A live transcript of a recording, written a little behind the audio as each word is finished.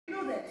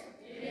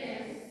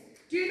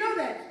Do you know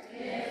that?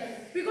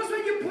 Yes. Because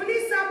when you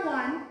bully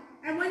someone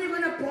and when you're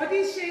going to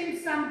body shame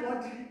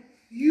somebody,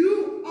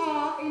 you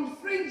are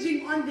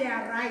infringing on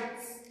their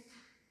rights.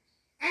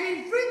 And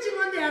infringing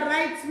on their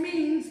rights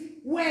means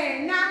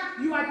when now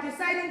you are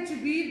deciding to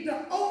be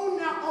the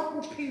owner of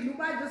Upilu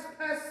by this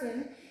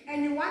person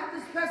and you want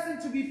this person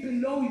to be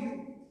below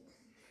you.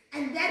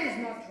 And that is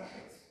not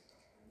right.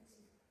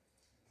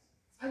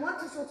 I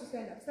want us all to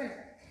stand up. Stand up.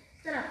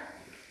 Stand up.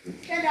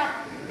 Stand up.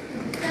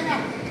 Stand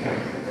up.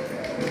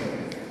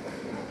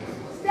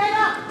 Stand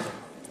up.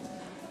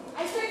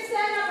 I said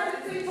stand up, I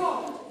didn't say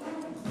talk.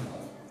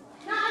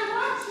 Now I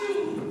want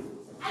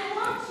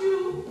you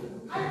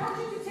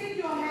to take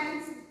your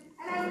hands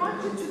and I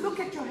want you to look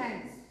at your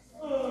hands.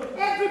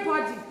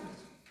 Everybody.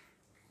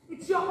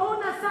 It's your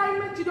own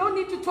assignment. You don't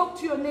need to talk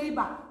to your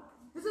neighbor.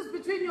 This is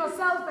between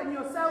yourself and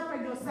yourself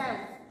and yourself.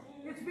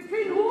 It's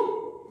between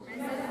who?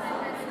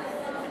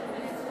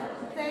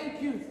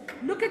 Thank you.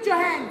 Look at your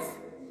hands.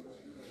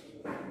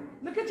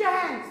 Look at your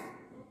hands.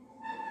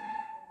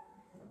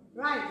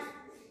 Right.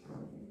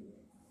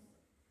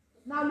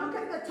 Now look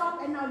at the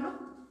top and now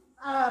look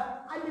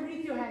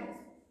underneath your hands.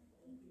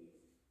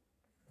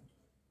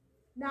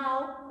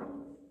 Now,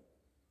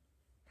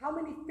 how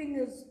many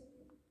fingers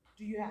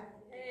do you have?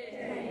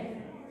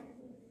 10.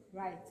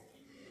 Right.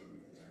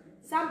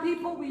 Some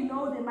people we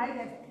know they might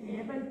have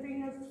 11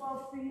 fingers,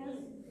 12 fingers,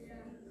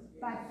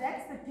 but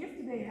that's the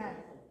gift they have.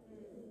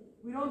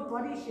 We don't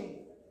body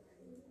shame.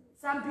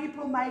 Some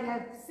people might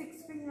have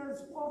 6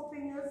 fingers, 4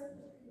 fingers,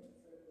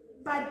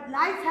 but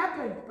life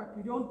happened, but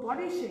we don't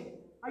body shame.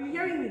 Are you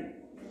hearing me?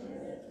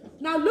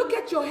 Now look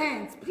at your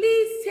hands.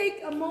 Please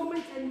take a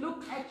moment and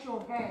look at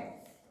your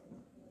hands.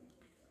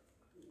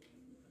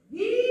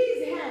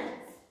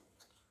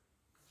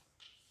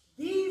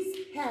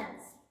 These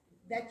hands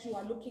that you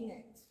are looking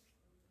at,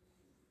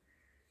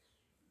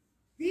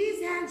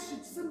 these hands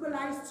should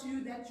symbolize to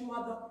you that you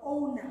are the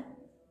owner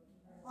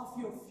of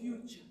your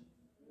future.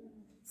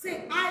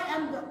 Say, I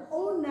am the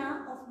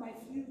owner of my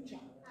future.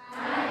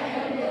 I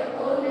am the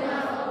owner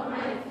of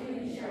my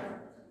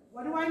future.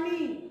 What do I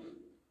mean?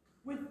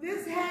 With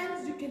these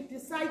hands, you can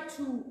decide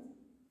to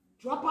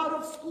drop out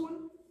of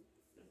school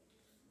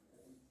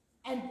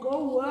and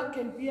go work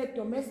and be a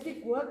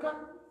domestic worker.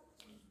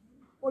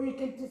 Or you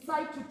can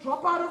decide to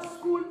drop out of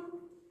school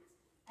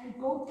and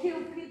go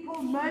kill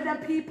people, murder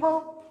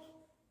people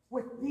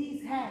with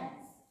these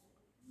hands.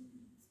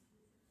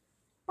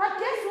 But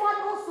guess what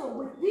also?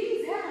 With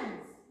these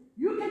hands,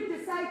 you can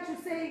decide to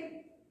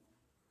say,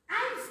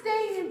 I'm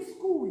staying in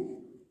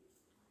school.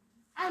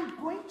 I'm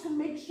going to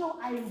make sure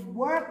I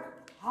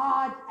work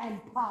hard and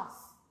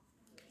pass.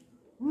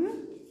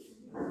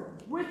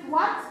 With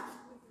what?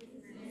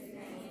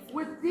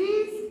 With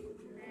these?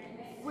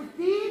 With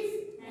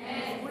these?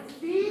 With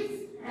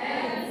these?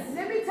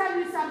 Let me tell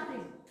you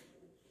something.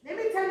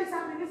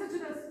 Listen to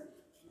this.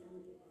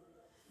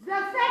 The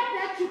fact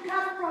that you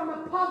come from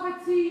a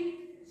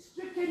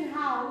poverty-stricken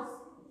house,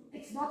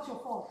 it's not your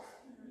fault.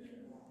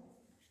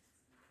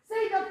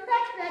 Say, the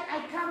fact that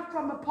I come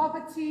from a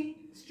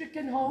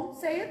poverty-stricken home,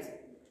 say it.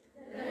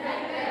 The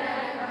fact that I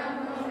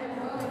come from a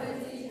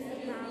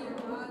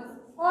poverty-stricken home.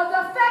 Or the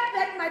fact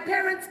that my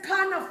parents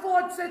can't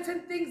afford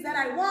certain things that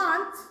I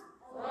want.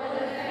 Or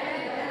the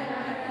fact that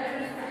my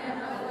parents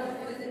can't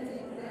afford certain things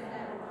that I want.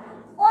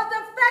 Or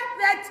the fact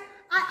that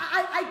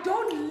I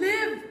don't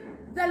live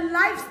the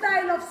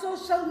lifestyle of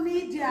social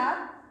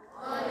media.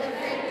 Or the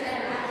fact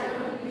that I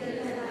don't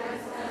live the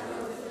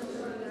lifestyle of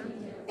social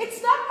media. It's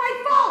not my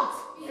fault.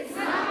 It's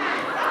not my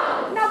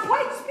fault. Now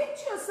speak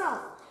to yourself.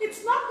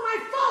 It's not my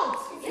fault.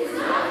 It's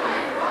not my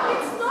fault.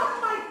 It's not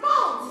my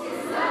fault.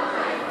 It's not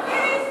my fault.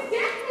 It is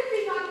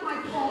definitely not my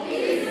fault. It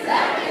is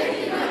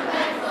definitely not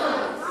my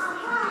fault.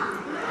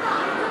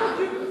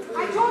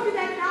 I told you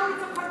that now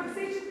it's a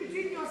conversation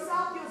between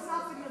yourself,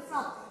 and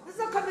yourself. This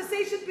is a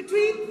conversation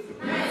between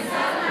myself,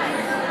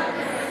 and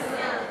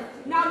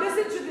myself. Now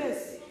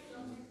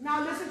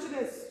listen to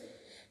this.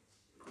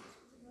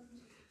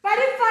 But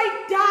if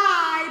I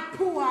die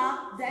poor,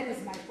 that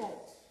is my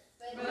fault.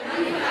 But if I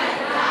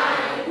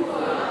die poor,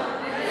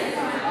 that is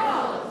my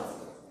fault.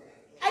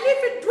 And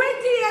if in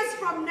 20 years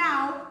from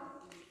now,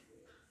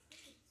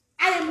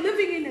 I am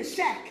living in a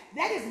shack,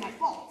 that is my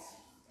fault.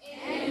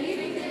 And if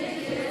in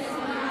 20 years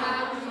from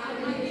now,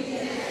 I'm living in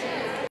a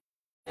shack.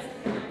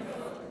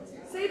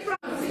 Say from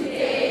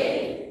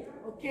today.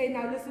 Okay,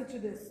 now listen to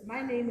this.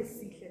 My name is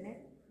Sihle.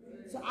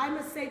 So I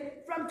must say,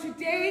 from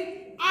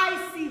today, I,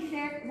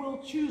 Sihle,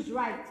 will choose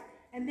right.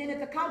 And then at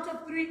the count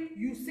of 3,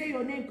 you say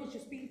your name because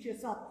you're speaking to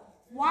yourself.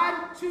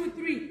 1, 2,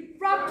 3.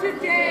 From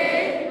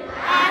today,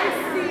 I,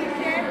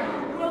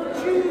 Sihle, will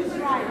choose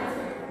right.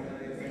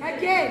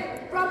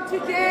 Again, from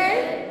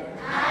today,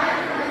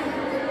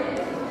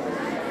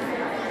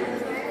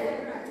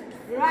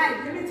 right,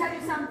 let me tell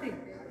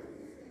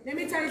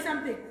you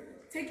something.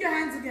 Take your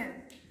hands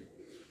again.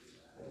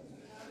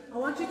 I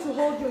want you to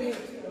hold your head.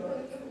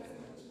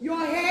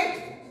 Your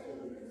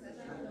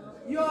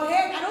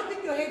head, I don't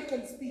think your head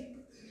can speak.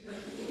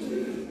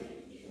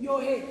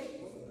 Your head.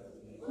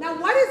 Now,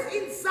 what is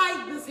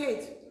inside this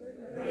head?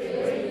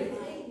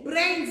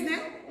 Brains, ne?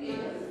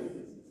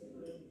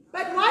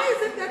 But why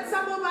is it that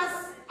some of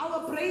us,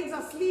 our brains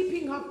are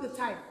sleeping half the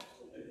time?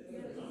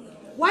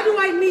 What do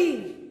I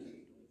mean?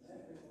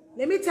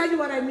 Let me tell you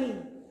what I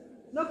mean.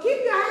 Now,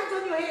 keep your hands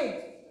on your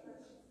head.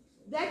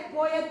 That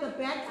boy at the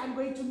back, I'm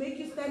going to make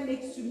you stand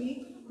next to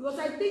me because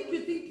I think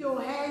you think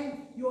your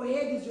head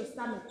is your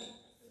stomach.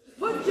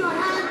 Put your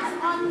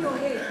hands on your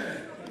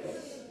head.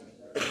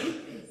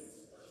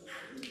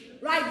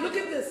 Right, look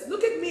at this.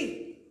 Look at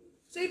me.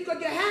 So you've got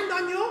your hand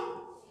on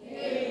your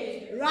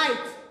head.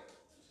 Right.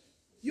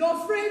 Your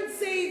friend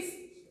says,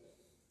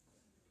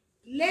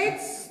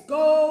 let's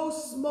go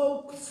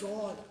smoke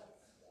Zol.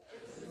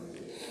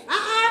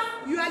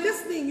 You are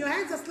listening. Your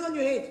hands are still on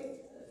your head.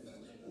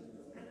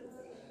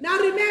 Now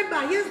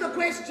remember, here's the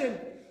question.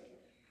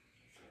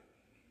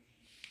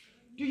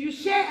 Do you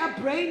share a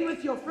brain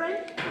with your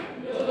friend?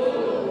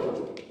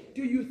 No.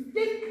 Do you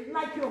think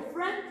like your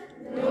friend?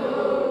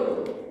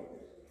 No.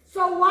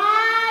 So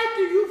why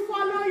do you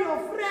follow your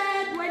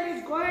friend when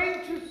he's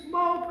going to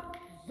smoke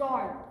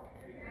Zol?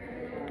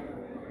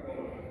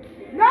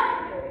 No.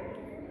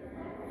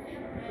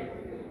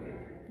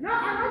 No, I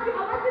want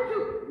you to,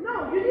 no,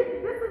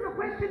 this is a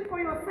question for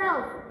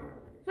yourself.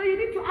 So you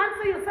need to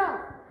answer yourself.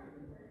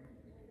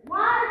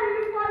 Why do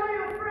you follow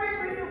your friend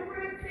when your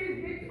friend says,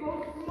 let's go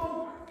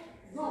smoke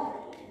Zol?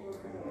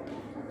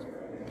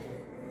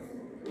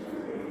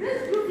 This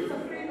group is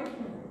afraid of you.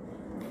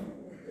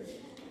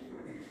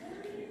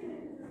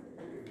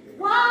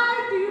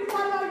 Why do you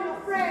follow your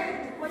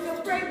friend when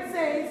your friend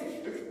says,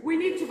 we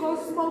need to go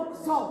smoke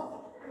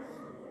Zol?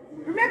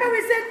 Remember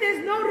we said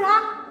there's no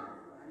wrong?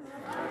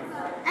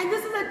 And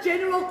this is a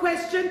general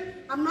question.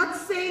 I'm not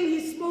saying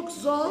he smokes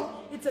Zol.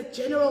 It's a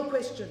general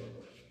question.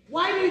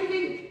 Why do you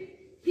think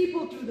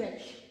people do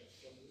that?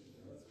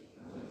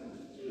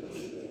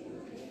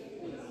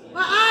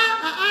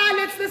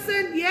 Let's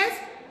listen. Yes?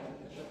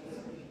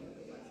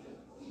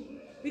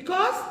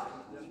 Because?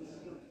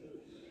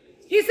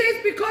 He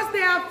says because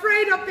they are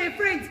afraid of their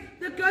friends.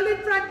 The girl in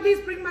front, please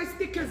bring my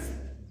stickers.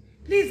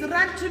 Please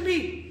run to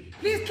me.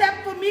 Please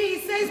clap for me.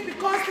 He says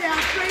because they are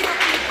afraid of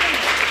their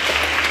friends.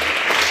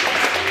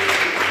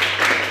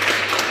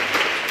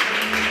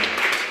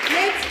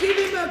 Let's give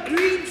him a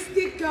green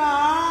sticker.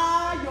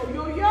 Yo,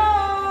 yo, yo.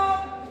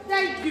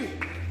 Thank you.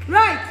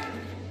 Right.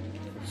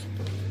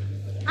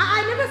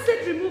 I never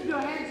said remove your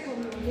hands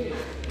from your head.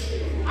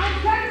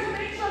 I'm trying to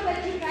make sure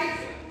that you guys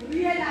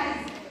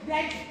realize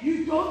that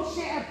you don't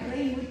share a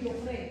brain with your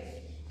friends.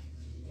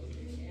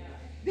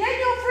 Then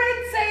your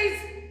friend says,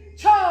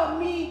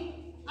 Chomi,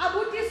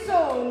 abuti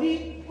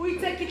soli,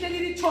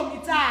 uitekiteli chomi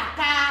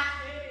taka,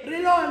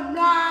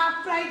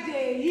 rilona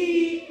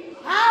Friday,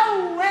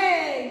 how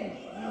when?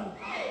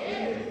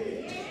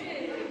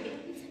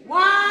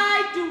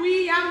 Why do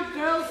we young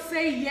girls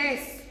say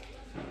yes?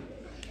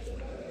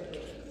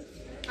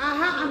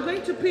 I'm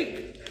going to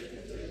pick.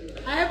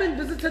 I haven't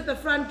visited the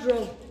front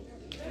row.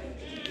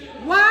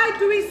 Why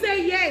do we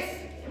say yes?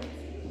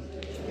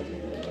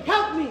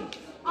 Help me.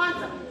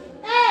 Answer.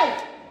 Hey!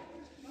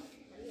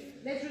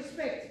 Let's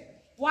respect.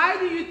 Why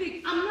do you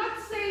think? I'm not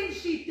saying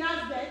she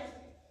does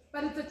that,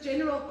 but it's a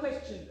general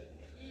question.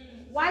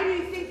 Why do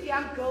you think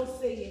young girls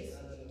say yes?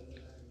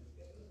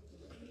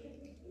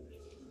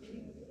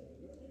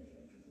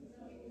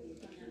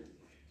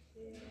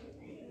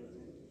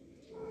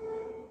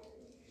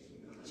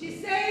 She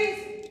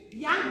says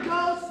young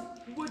girls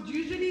would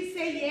usually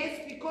say yes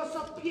because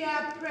of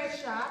peer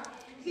pressure.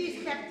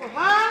 Please clap for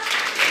her.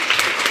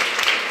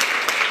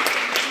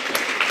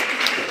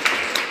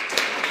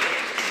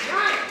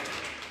 Right.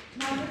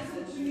 Now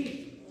listen to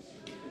me.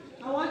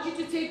 I want you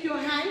to take your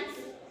hands.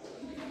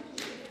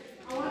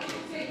 I want you to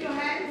take your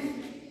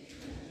hands.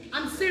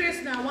 I'm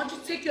serious now. I want you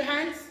to take your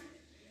hands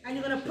and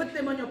you're going to put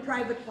them on your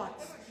private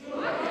parts.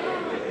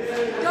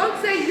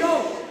 Don't say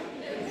yo.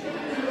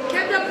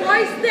 Can the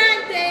boys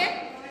stand there?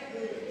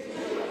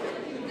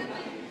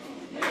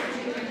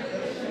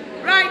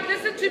 Right,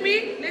 listen to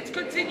me. Let's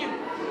continue.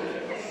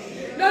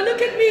 Now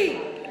look at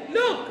me.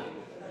 Look.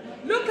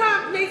 Look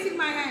how I'm placing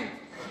my hand.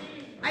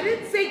 I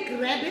didn't say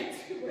grab it.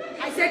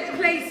 I said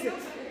place it.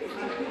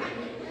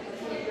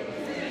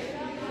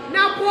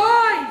 Now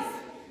boys.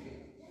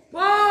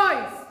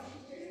 Boys.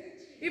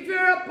 If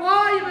you're a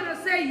boy, you're going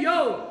to say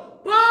yo.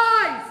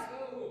 Boys.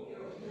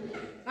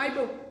 I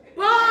go.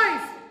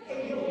 Boys.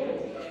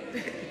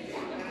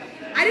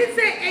 I didn't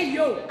say hey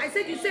yo. I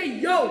said you say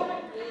yo.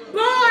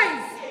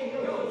 Boys.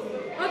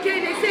 Okay,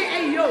 they say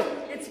hey yo.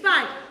 It's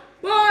fine.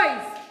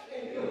 Boys.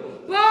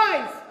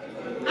 Boys.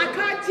 I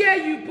can't hear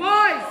you.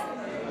 Boys.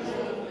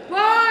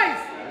 Boys.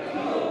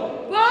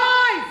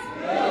 Boys.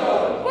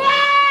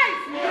 Boys.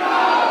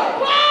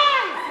 Boys.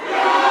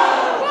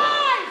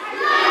 Boys.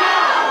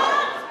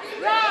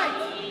 Right.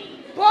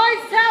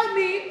 Boys, tell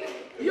me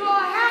your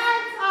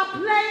hands are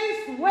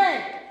placed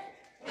where?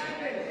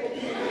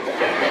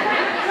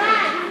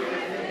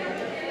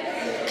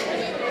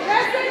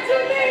 Listen to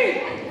me.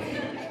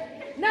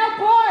 Now,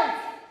 boys,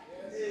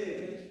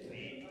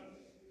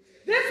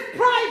 this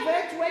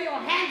private where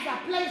your hands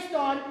are placed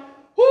on,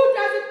 who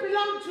does it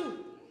belong to?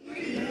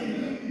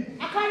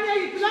 I can't hear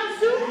you. It belongs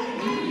to?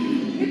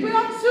 It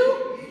belongs to?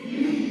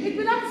 It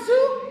belongs to?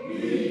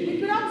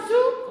 It belongs to?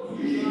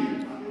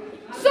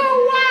 So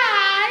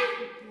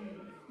why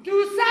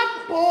do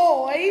some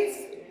boys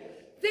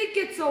think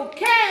it's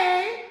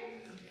okay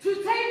to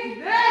take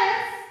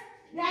this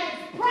that is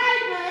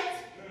private,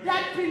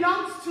 that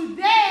belongs to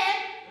them,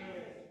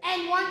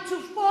 and want to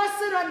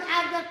force it on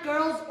other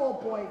girls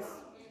or boys?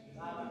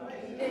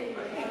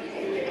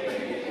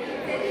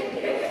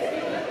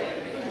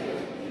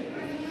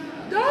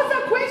 Those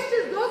are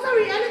questions, those are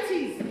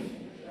realities.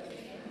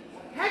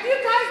 Have you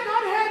guys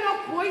not heard of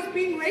boys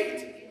being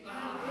raped?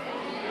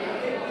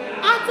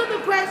 Answer the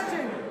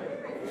question.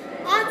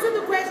 Answer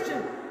the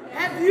question.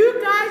 Have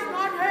you guys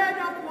not heard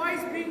of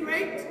boys being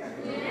raped?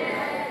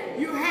 Yes.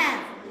 You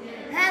have.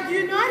 Have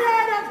you not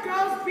heard of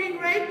girls being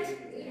raped?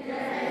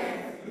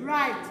 Yes.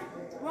 Right.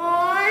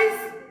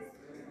 Boys.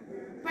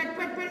 But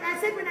I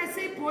said when I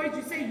say boys,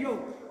 you say yo.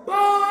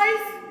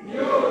 Boys.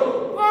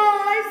 Yo.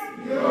 Boys.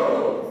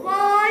 Yo.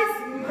 Boys.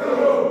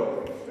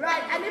 Yo.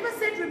 Right. I never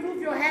said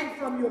remove your hand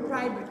from your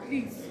private,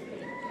 please.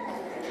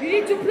 You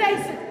need to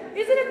place it.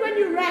 Isn't it when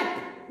you rap?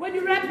 When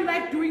you rap, you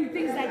like doing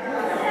things like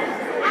this.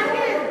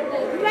 Again,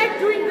 you like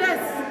doing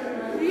this.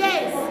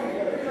 Yes.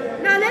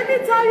 Now let me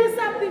tell you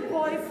something,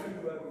 boys.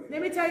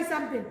 Let me tell you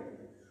something.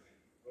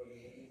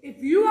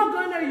 If you are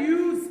going to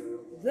use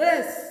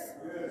this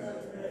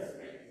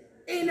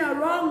in a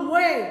wrong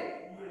way,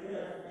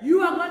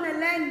 you are going to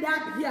land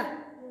up here,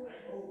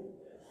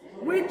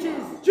 which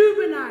is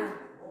juvenile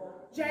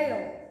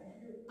jail.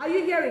 Are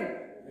you hearing?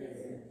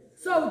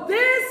 So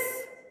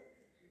this,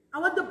 I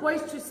want the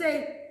boys to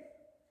say,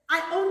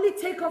 I only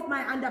take off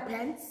my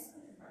underpants.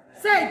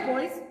 Say it,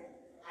 boys.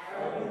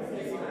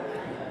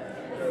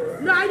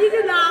 No, I need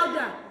it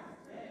louder.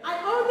 I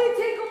only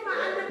take off my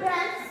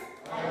underpants.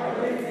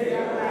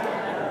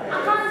 I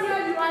can't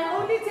hear you. I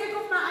only take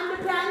off my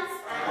underpants.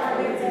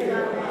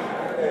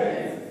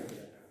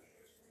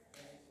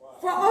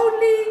 For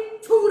only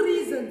 2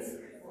 reasons.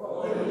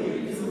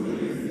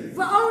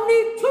 For only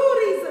 2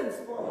 reasons.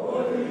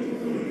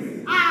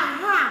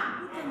 Aha!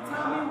 You can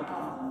tell me.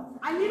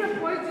 I need a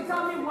boy to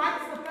tell me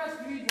what's the first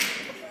reason.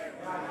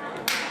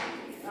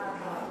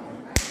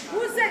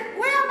 Who said,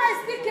 where are my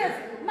stickers?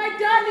 My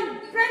darling,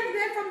 friends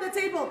there from the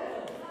table.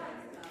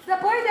 The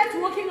boy that's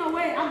walking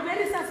away, I'm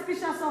very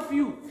suspicious of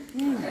you.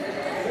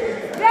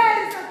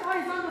 There is a boy,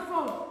 he's on the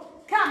phone.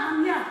 Come,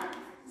 I'm here.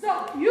 So,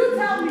 you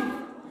tell me,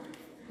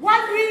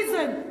 one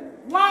reason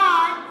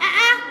why,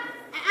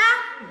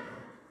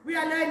 we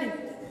are learning.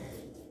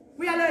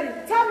 We are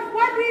learning. Tell me,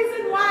 one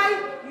reason why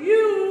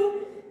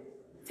you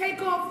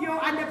take off your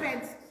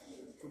underpants.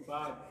 To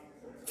bath.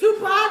 To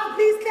bath,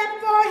 please clap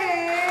for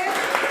him.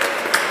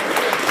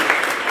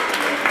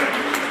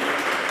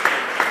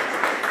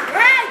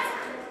 Right.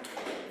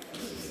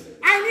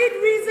 I need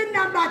reason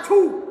number 2.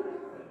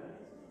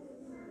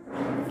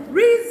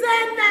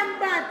 Reason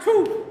number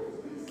 2.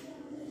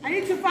 I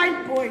need to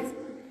find boys.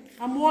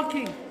 I'm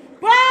walking.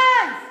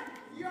 Boys!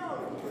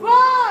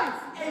 Boys!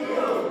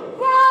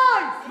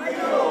 Boys!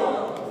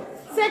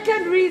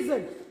 Second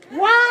reason.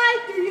 Why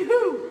do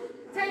you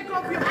take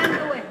off your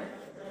underwear?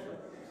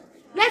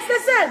 Let's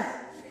listen.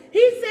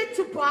 He said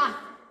to bath.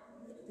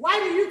 Why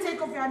do you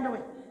take off your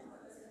underwear?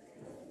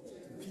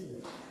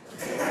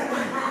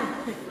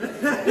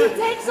 He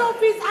takes off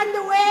his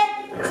underwear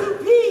to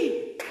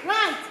pee.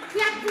 Right.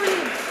 Clap for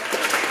him.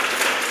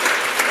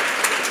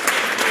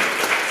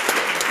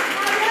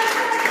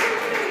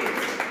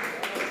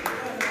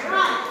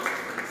 Right.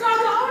 So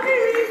the only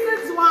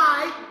reasons why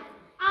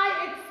I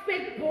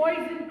expect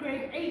boys in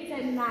grade 8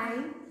 and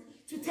 9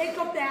 to take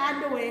off their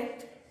underwear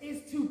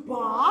is to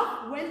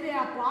bath when they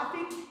are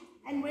bathing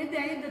and when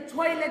they're in the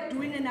toilet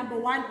doing a number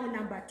 1 or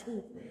number 2.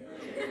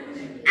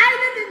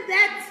 Other than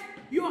that,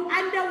 your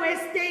underwear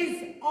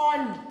stays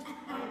on.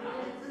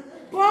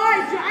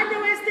 Boys, your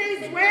underwear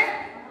stays where?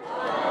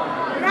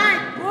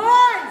 Right,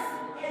 boys.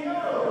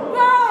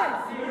 Boys.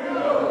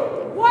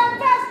 What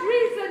first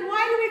reason?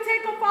 Why do we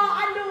take off our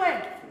underwear?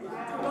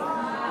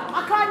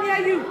 I can't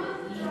hear you.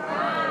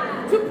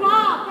 To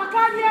bath. I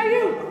can't hear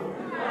you.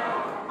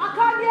 I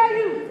can't hear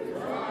you.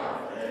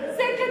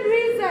 Second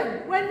reason,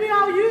 when we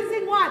are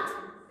using what?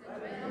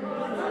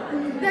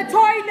 The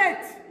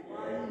toilet.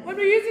 When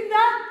we're using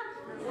the?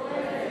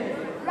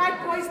 Right,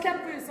 boys,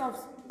 clap for yourselves.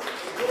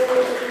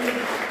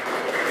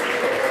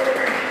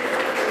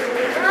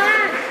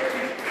 Right.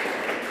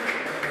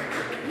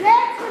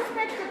 Let's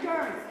respect the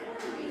girls.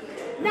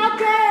 Now,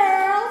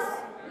 girls.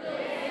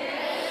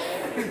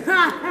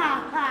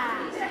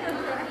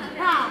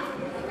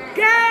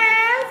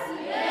 Girls.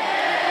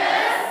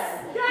 Yes.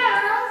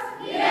 Girls.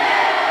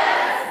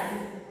 Yes.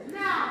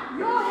 Now,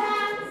 your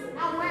hands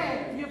are where?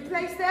 You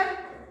place them?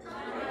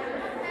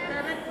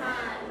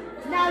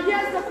 Now,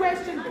 here's the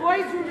question.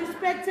 Boys, you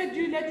respected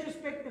you. Let's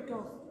respect the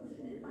girls.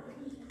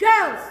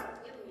 Girls.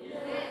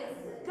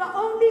 The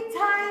only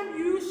time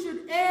you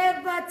should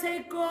ever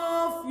take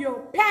off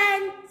your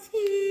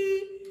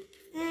panty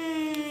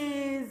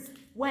is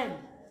When?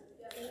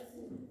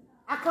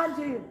 I can't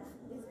hear you.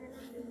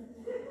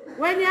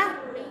 When, yeah?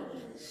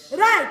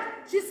 Right.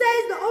 She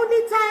says the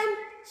only time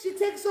she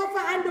takes off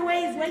her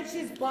underwear is when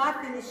she's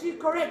bathing. Is she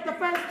correct? The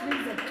first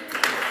reason.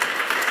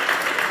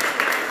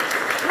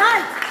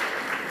 Right.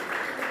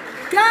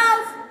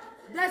 Girls,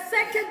 the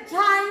second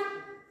time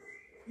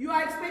you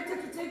are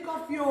expected to take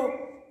off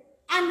your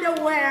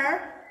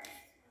underwear.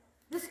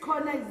 This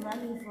corner is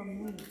running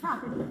from me. Huh?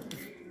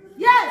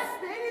 Yes,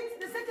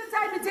 the second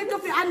time you take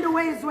off your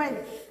underwear is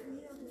when?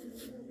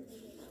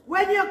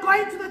 When you're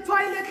going to the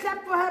toilet,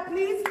 clap for her,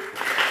 please.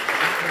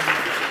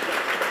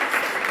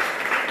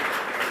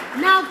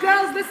 Now,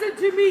 girls, listen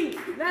to me.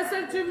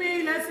 Listen to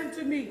me. Listen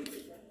to me.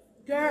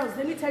 Girls,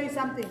 let me tell you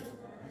something.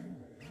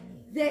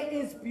 There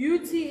is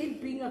beauty in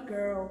being a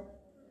girl.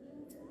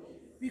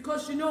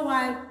 Because you know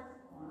why?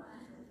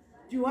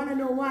 Do you want to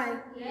know why?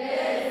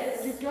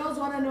 Yes. Do girls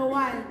want to know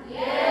why?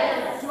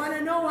 Yes. Do you want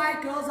to know why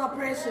girls are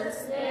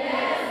precious?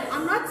 Yes.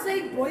 I'm not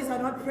saying boys are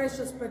not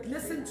precious, but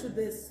listen to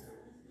this.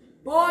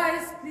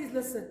 Boys, please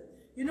listen.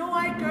 You know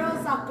why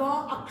girls are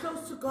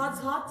close to God's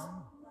heart?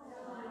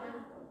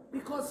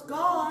 Because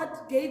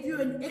God gave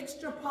you an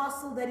extra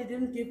parcel that He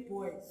didn't give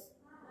boys.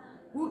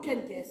 Who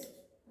can guess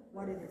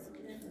what it is?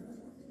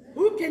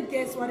 Who can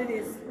guess what it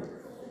is?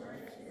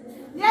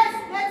 Yes,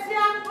 let's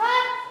hear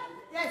what?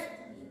 Yes.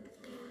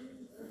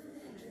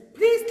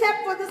 Please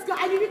clap for this girl.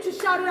 And you need to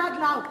shout it out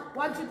loud.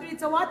 1, 2, 3.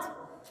 It's a what?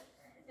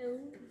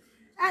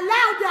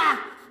 Louder.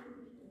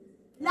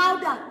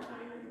 Louder.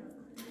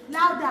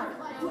 Louder.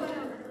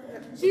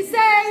 She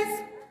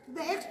says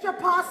the extra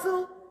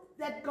parcel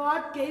that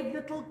God gave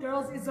little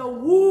girls is a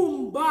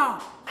womb.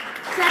 Clap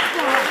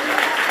for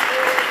her.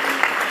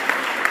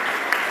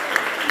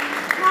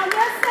 Now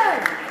listen.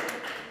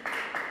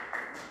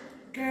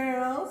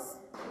 Girls.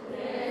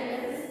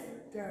 Yes.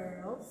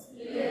 Girls.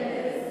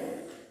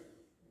 Yes.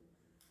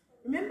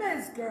 Remember,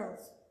 as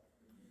girls,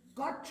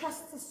 God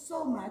trusts us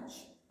so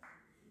much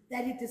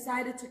that He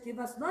decided to give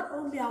us not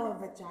only our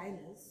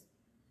vaginas,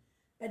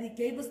 but He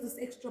gave us this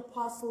extra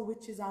parcel,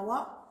 which is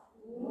our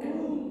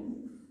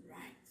womb.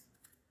 Right.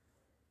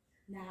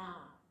 Now,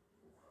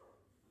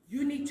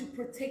 you need to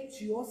protect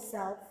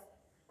yourself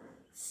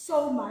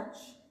so much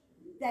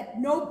that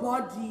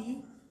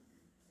nobody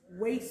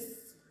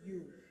wastes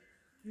you.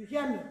 You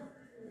hear me?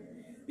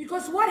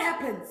 Because what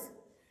happens?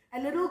 A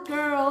little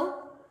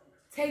girl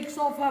takes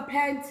off her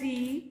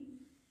panty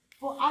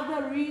for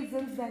other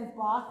reasons than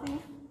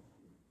bathing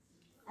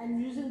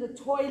and using the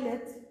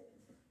toilet.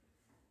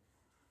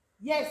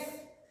 Yes,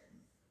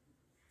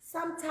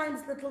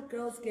 sometimes little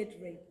girls get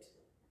raped.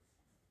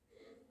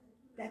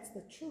 That's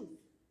the truth.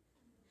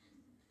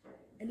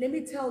 And let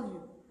me tell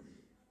you,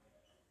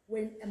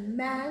 when a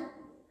man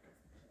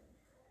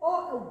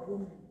or a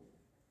woman,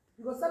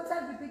 because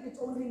sometimes we think it's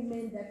only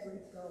men that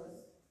rape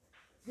girls,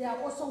 there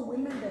are also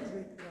women that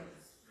rape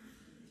girls.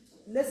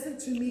 Listen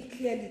to me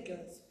clearly,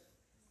 girls.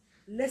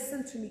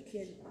 Listen to me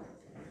clearly.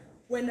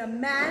 When a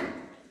man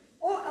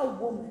or a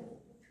woman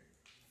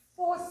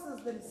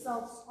forces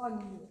themselves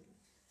on you,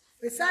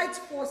 besides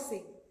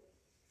forcing,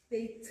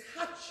 they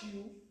touch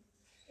you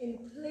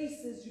in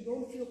places you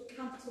don't feel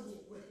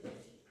comfortable with,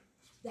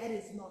 that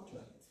is not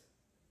right.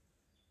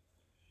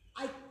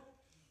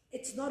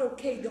 It's not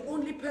okay. The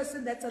only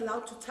person that's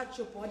allowed to touch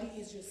your body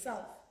is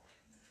yourself.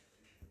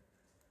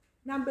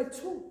 Number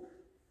 2,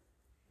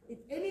 if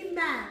any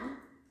man,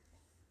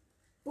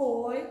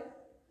 boy,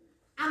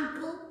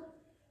 uncle,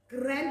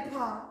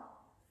 grandpa,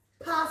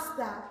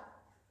 pastor,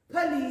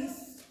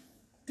 police,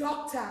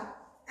 doctor,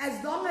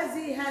 as long as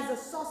he has a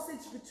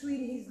sausage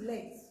between his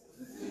legs,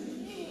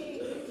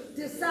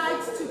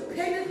 decides to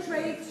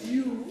penetrate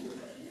you,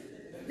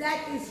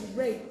 that is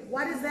rape.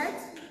 What is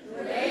that?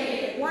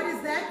 Rape. What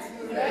is that?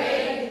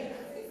 Rape.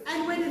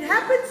 And when it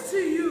happens to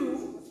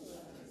you,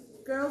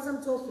 girls,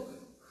 I'm talking.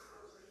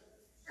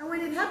 And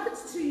when it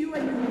happens to you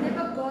and you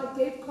never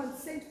gave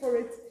consent for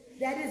it,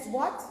 that is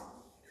what?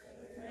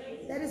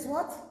 Rape. That is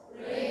what?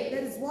 Rape.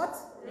 That is what?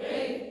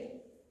 Rape.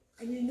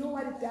 And you know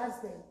what it does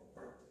then?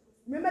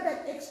 Remember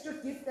that extra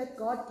gift that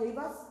God gave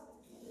us?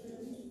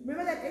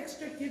 Remember that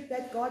extra gift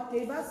that God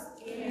gave us?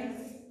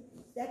 Yes.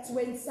 That's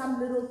when some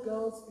little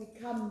girls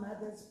become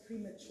mothers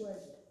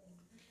prematurely.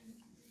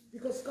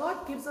 Because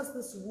God gives us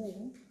this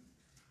womb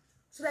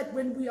so that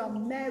when we are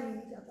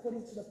married,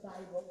 according to the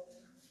Bible,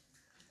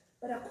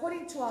 but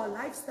according to our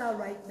lifestyle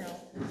right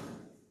now,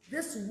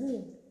 this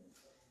womb,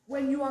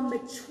 when you are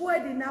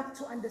matured enough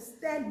to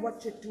understand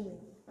what you're doing,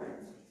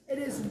 it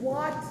is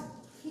what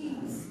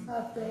keeps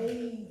a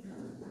baby.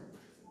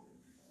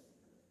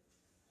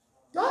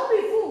 Don't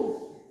be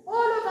fooled.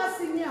 All of us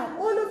in here,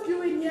 all of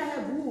you in here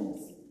have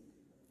wombs.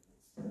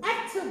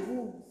 Active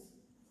wombs.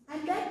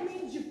 And that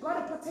means you've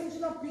got a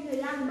potential of being a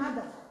young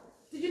mother.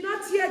 Did you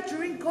not hear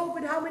during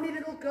COVID how many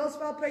little girls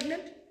fell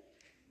pregnant?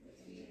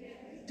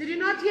 Did you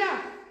not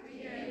hear?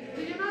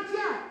 Did you not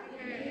hear?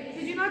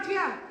 Did you not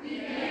hear?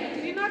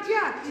 Did you not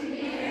hear?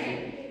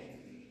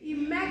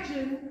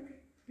 Imagine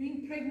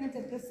being pregnant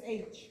at this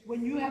age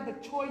when you have a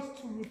choice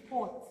to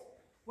report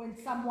when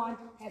someone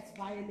has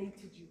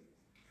violated you.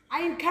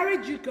 I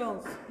encourage you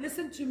girls,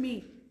 listen to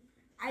me.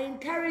 I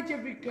encourage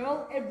every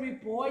girl, every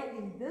boy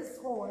in this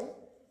hall,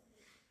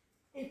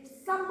 if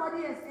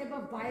somebody has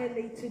ever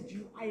violated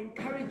you, I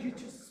encourage you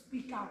to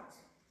speak out.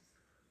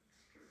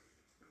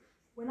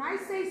 When I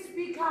say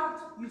speak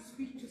out, you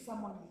speak to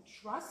someone you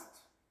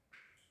trust.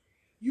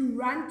 You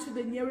run to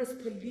the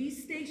nearest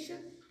police station.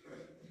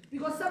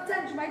 Because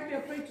sometimes you might be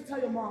afraid to tell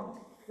your mom,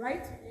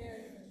 right? Yeah.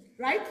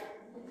 Right?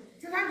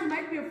 Sometimes you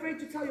might be afraid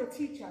to tell your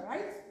teacher,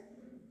 right?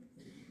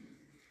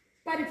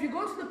 But if you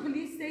go to the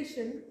police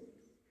station,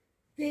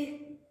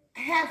 they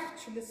have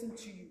to listen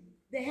to you.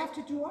 They have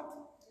to do what?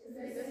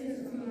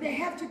 They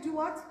have to do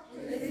what?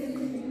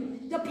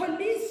 The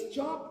police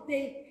job,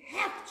 they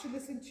have to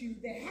listen to you.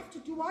 They have to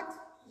do what?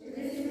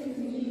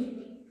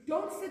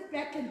 Don't sit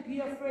back and be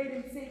afraid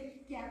and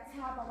say,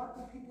 Kiataba, what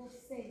do people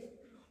say?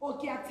 Or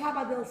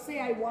Kiataba, they'll say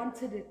I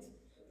wanted it.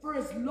 For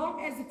as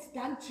long as it's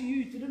done to you,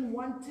 you didn't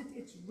want it,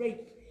 it's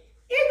rape.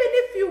 Even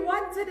if you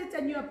wanted it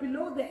and you are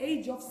below the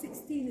age of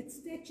 16, it's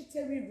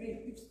statutory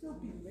rape. You've still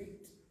been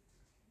raped.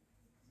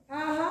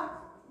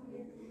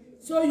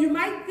 So you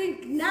might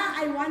think, nah,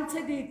 I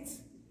wanted it,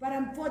 but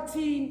I'm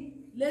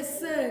 14.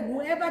 Listen,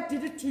 whoever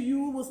did it to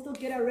you will still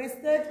get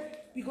arrested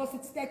because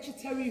it's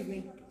statutory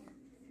rape.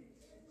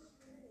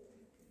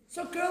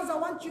 So girls, I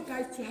want you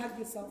guys to hug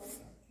yourselves.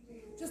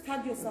 Just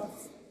hug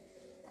yourselves.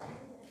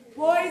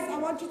 Boys, I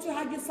want you to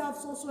hug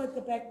yourselves also at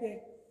the back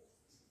there.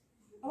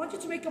 I want you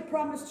to make a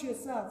promise to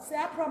yourself. Say,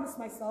 I promise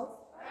myself.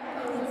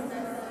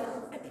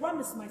 I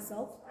promise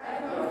myself. I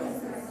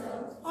promise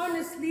myself.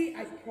 Honestly,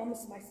 I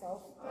promise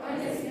myself.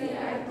 Honestly,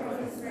 I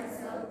promise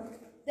myself.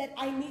 That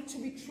I need to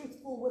be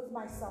truthful with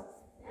myself.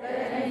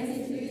 That I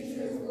need to be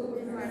truthful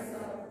with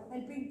myself.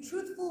 And being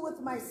truthful with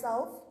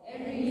myself.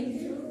 And being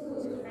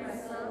truthful with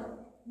myself.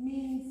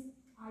 Means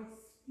I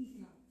speak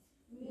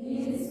out.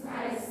 Means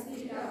I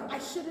speak out. I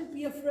shouldn't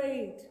be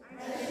afraid.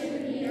 I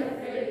shouldn't be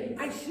afraid.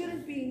 I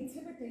shouldn't be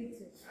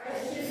intimidated. I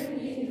shouldn't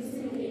be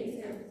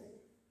intimidated.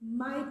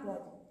 My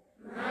body.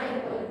 My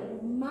body.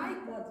 My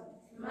body.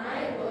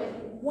 My body.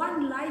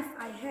 One life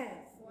I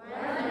have. One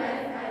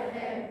life I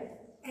have.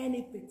 And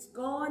if it's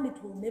gone,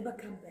 it will never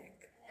come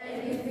back.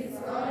 And if it's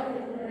gone,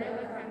 it will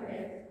never come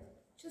back.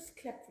 Just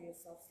clap for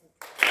yourself.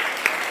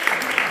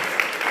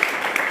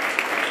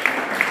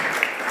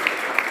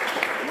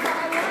 Now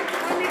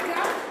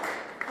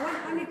I want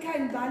Anika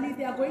and Bali,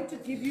 they are going to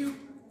give you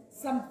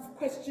some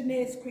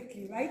questionnaires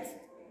quickly, right?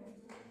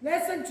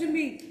 Listen to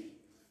me.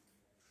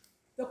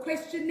 The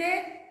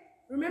questionnaire,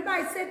 remember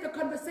I said the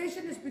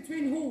conversation is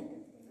between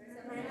who?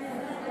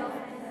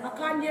 I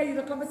can't hear you.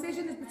 The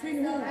conversation is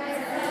between who?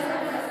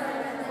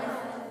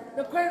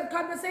 The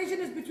conversation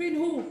is between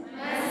who?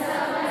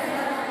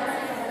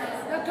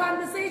 The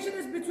conversation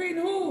is between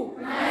who?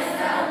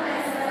 Myself.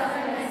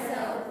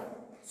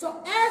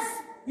 So as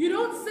you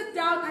don't sit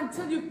down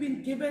until you've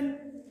been given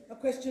a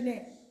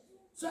questionnaire.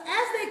 So as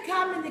they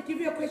come and they give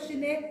you a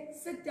questionnaire,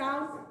 sit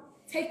down,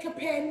 take a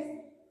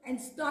pen,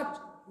 and start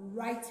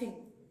writing.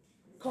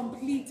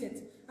 Complete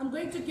it. I'm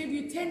going to give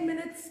you 10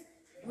 minutes.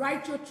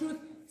 Write your truth.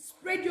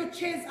 Spread your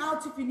chairs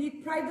out if you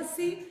need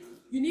privacy.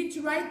 You need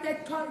to write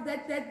that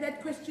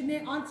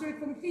questionnaire, answer it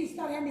for me. Please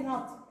start handing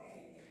out.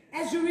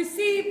 As you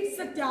receive,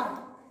 sit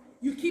down.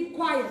 You keep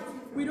quiet.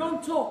 We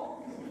don't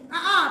talk.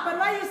 But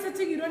while you're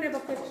sitting, you don't have a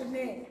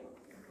questionnaire.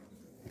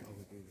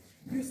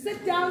 You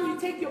sit down, you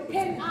take your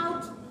pen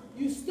out,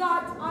 you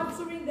start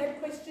answering that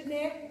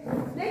questionnaire.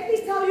 Let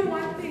me tell you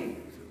one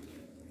thing.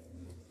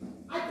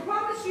 I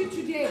promise you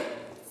today,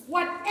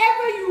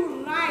 whatever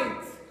you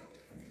write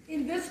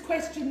in this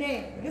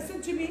questionnaire,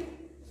 listen to me,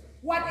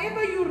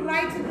 whatever you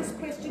write in this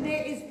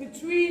questionnaire is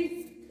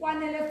between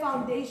Kwanele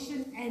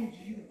Foundation and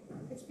you.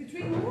 It's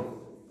between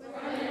who?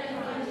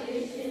 Kwanele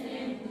Foundation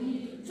and you.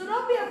 So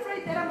don't be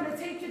afraid that I'm going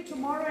to take you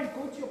tomorrow and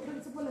go to your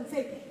principal and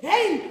say,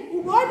 hey,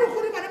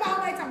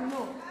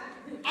 no,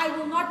 I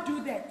will not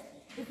do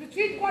that. It's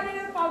between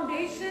Kwanele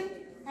Foundation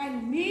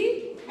and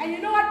me. And you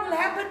know what will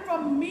happen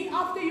from me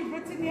after you've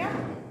written here?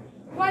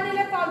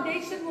 Kwanele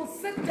Foundation will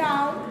sit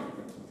down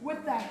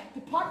with the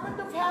Department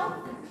of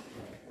Health,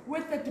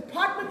 with the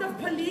Department of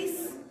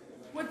Police,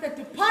 with the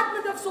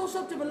Department of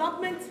Social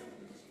Development,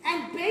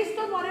 and based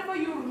on whatever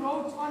you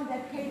wrote on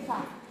that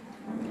paper,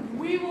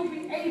 we will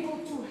be able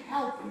to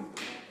help you.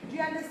 Do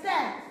you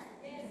understand?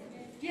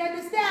 Do you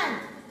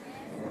understand?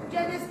 Do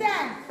you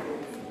understand?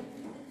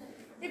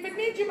 If it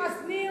means you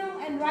must kneel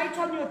and write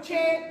on your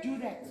chair, do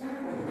that.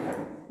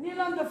 Kneel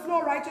on the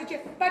floor, write your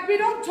chair. But we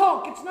don't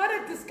talk. It's not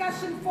a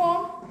discussion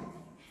forum.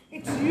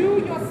 It's you,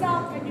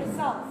 yourself, and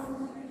yourself.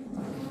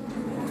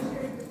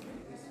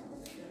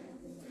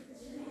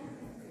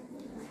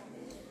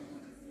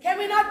 Can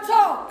we not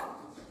talk?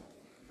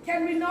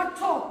 Can we not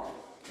talk?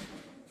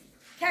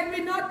 Can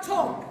we not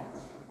talk?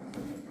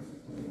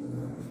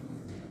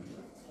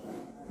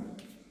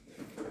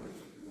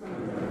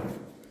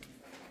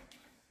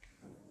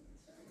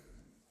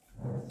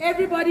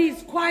 Everybody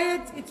is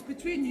quiet. It's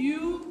between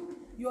you,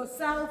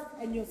 yourself,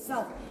 and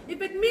yourself.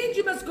 If it means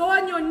you must go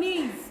on your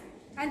knees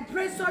and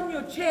press on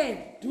your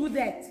chair, do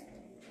that.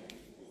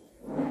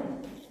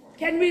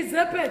 Can we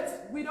zip it?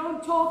 We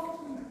don't talk.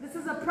 This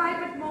is a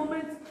private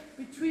moment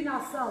between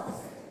ourselves.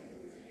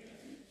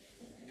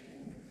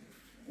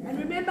 And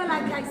remember,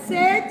 like I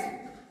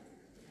said,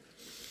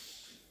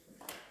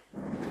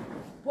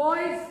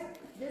 boys,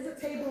 there's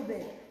a table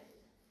there.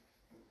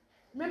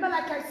 Remember,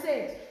 like I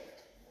said,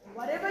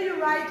 whatever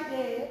you write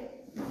there,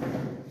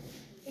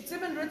 it's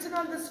even written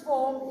on this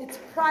form, it's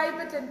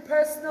private and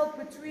personal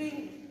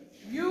between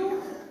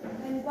you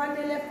and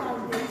Kwanele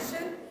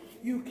Foundation.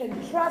 You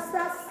can trust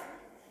us.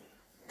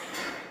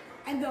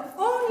 And the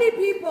only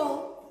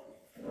people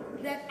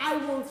that I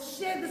will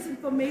share this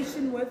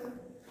information with,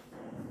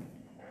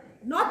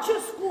 not your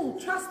school,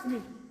 trust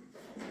me,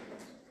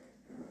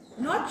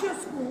 not your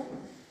school,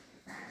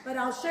 but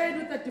I'll share it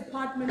with the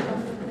Department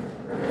of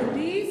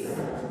Police,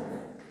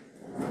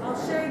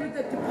 I'll share it with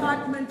the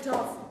Department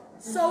of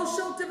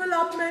Social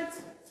Development,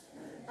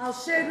 I'll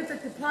share it with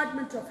the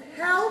Department of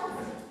Health,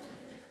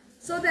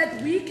 so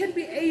that we can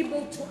be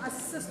able to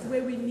assist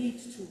where we need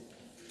to.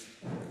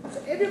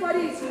 So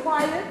everybody is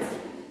quiet.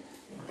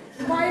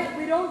 Quiet,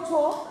 we don't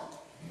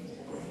talk.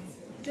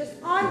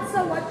 Just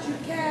answer what you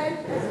can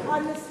as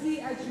honestly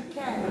as you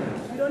can.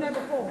 You don't have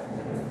a phone.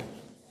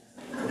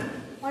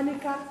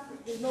 Monica,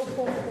 there's no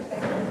phone in the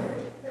back.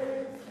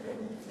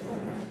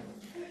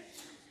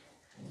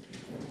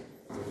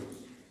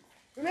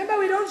 Remember,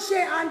 we don't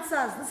share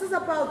answers. This is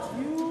about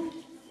you,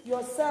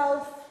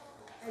 yourself,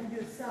 and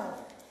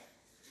yourself.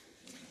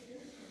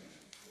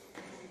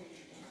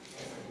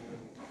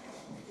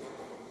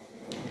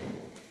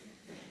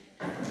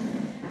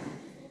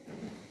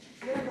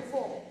 You have a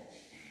form.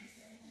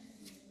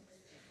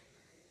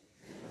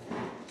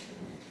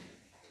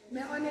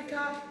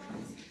 Monica,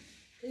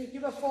 can you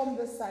give a form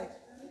this side?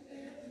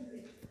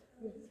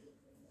 Yes.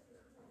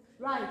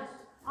 Right.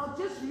 I'll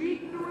just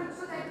read through it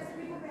so that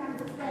people can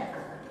understand.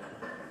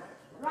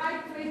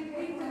 Right, grade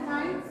 8 and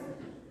 9.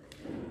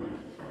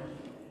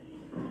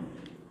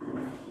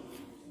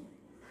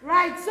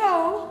 Right,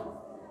 so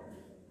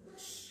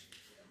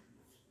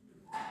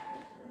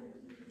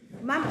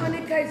Mom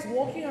Monica is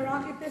walking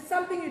around. If there's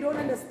something you don't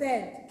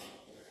understand,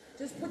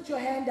 just put your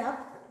hand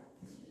up.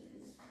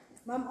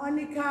 Mom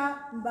Monica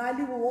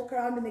Mbali will walk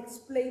around and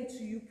explain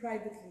to you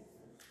privately.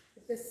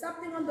 If there's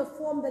something on the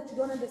form that you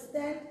don't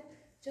understand,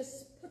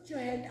 just put your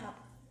hand up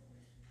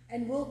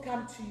and we'll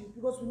come to you,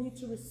 because we need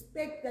to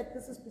respect that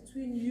this is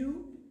between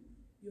you,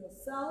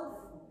 yourself,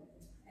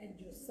 and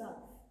yourself.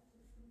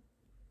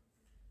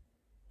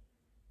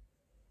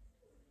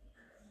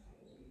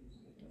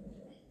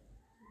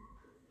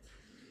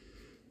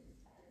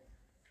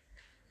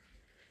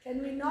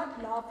 Can we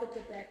not laugh at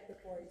the back, the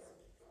boys?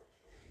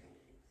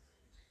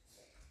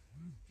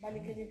 Bali,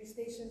 can you be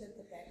stationed at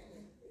the back?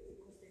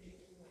 Because they're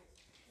making noise.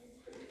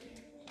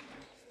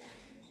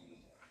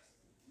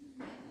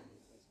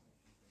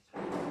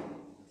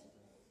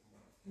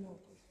 No.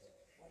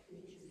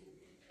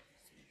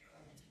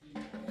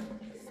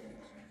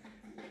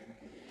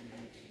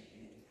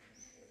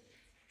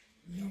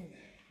 No.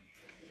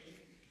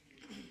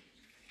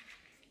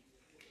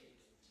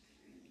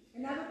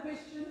 Another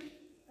question,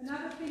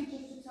 another thing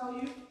just to tell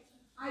you,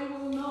 I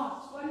will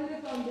not,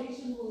 Kwanele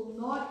Foundation will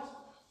not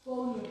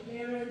phone your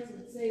parents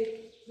and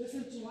say,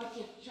 listen to what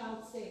your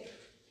child said.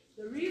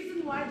 The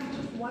reason why we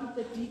just want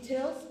the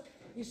details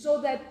is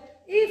so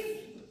that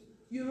if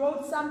you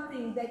wrote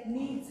something that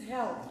needs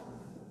help,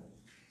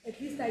 at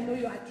least I know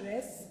your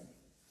address,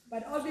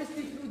 but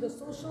obviously through the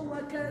social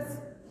workers,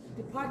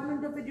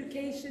 Department of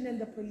Education, and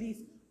the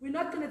police, we're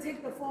not going to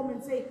take the form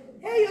and say,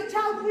 hey, your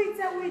child reads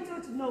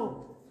it.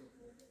 No.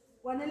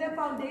 Kwanele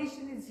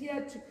Foundation is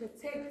here to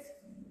protect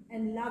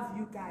and love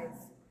you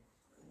guys.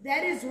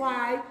 That is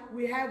why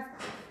we have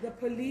the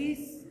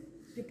police,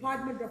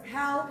 Department of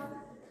Health,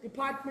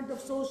 Department of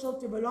Social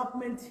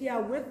Development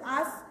here with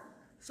us,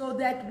 so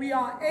that we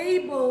are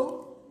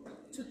able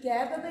to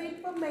gather the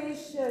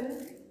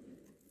information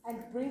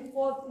and bring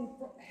forth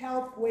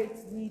help where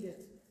it's needed.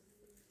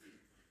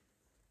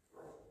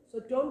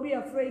 So don't be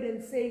afraid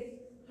and say,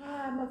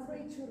 I'm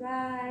afraid to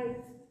write.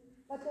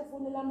 It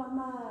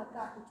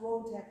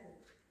won't happen.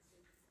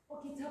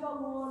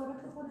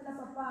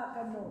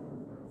 No.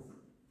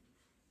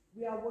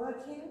 We are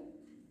working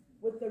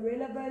with the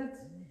relevant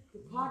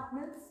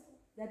departments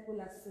that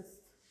will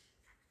assist.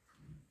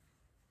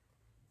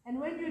 And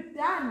when you're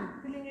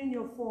done filling in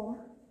your form,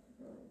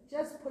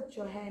 just put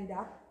your hand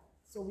up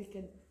so we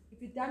can,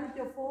 if you're done with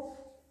your form,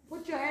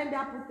 put your hand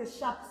up with the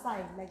sharp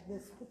sign like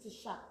this, put a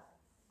sharp.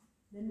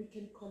 Then we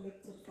can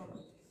collect it from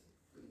it.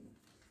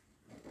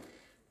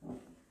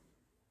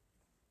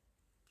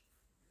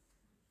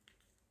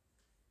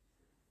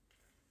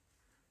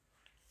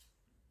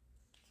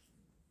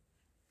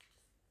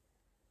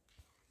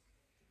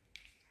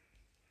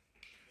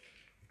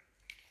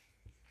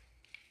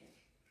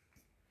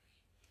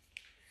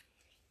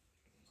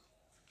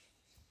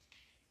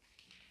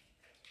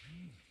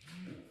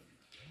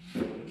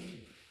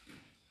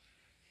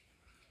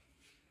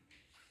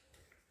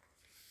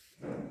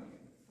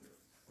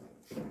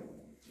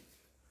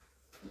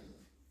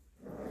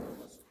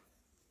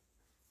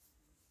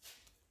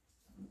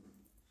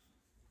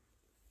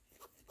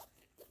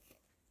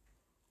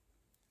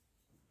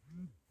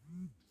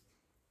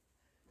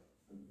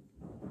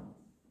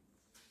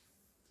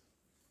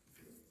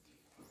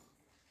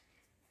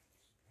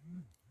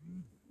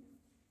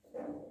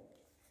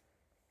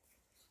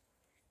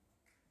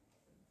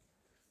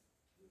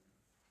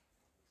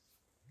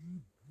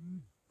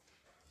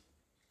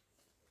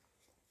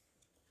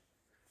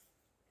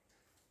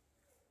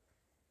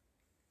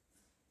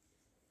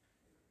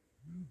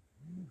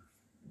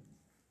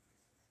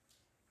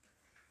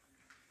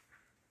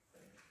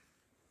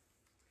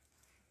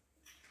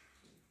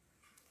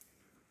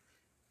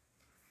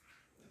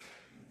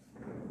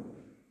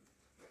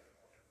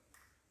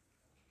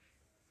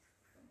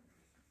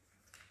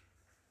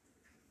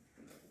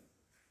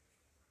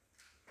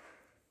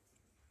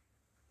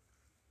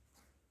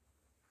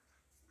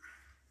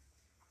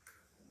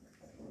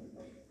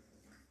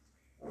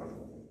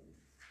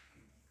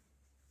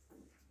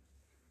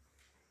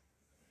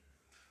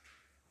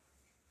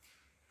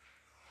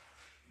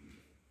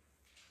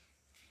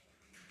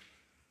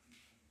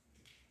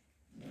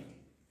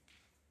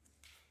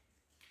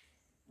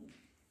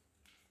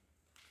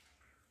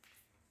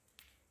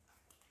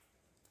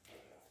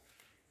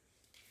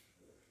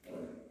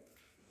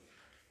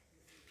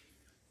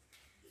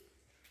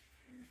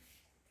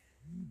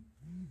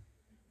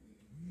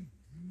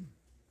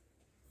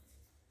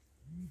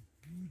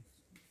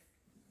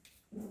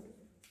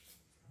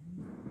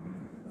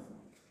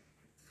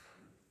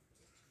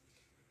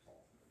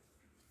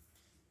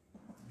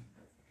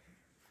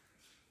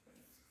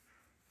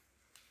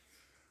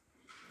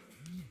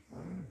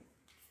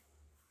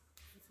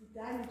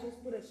 Then you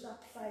just put a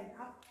sharp side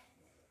up.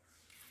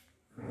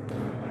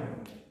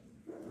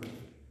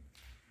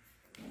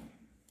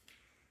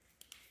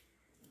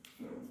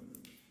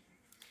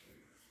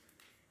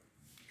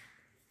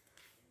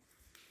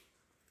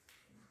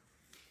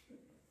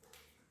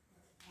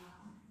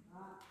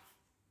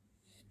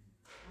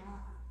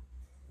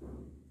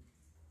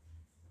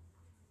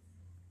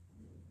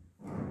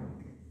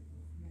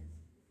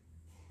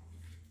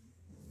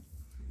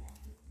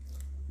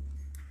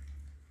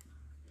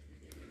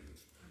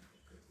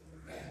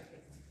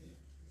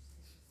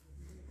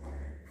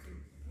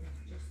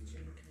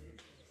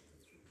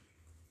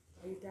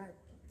 Are you done?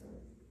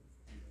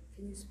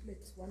 Can you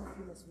split? One of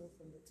you must move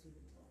from the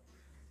table.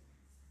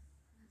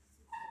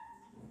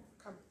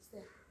 Come,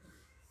 stay.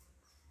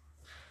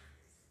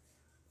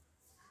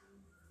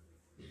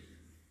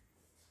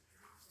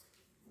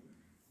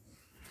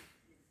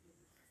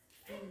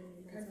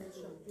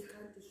 You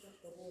can't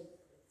disrupt the wall.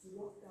 You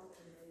walked out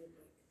and now you're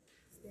back.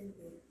 Stand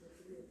there.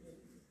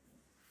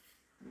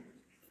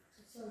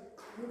 Sorry,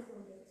 move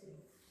from the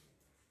table.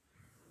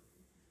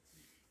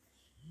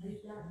 Are you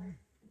done?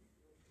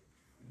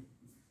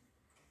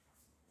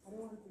 I don't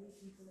want three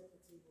people at the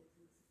table,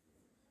 please.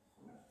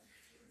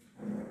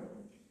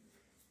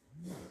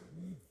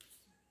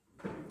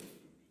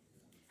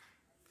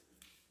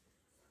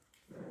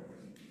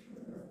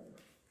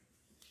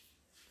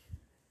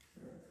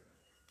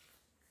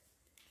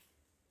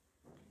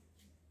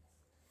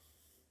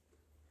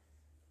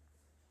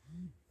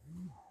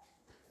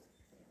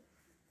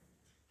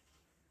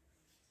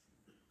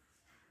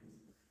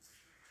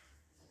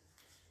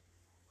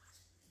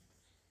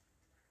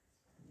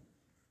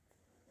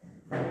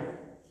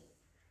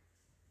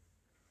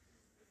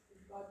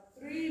 We've got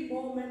 3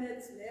 more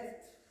minutes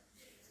left.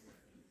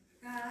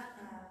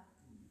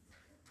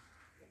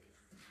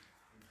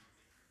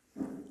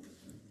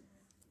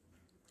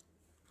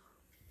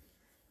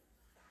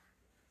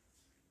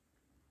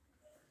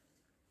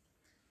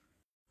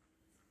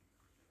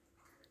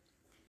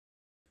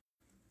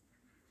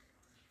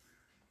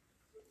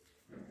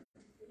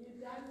 When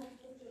you're done, you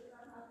put your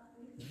thumb up,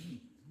 please.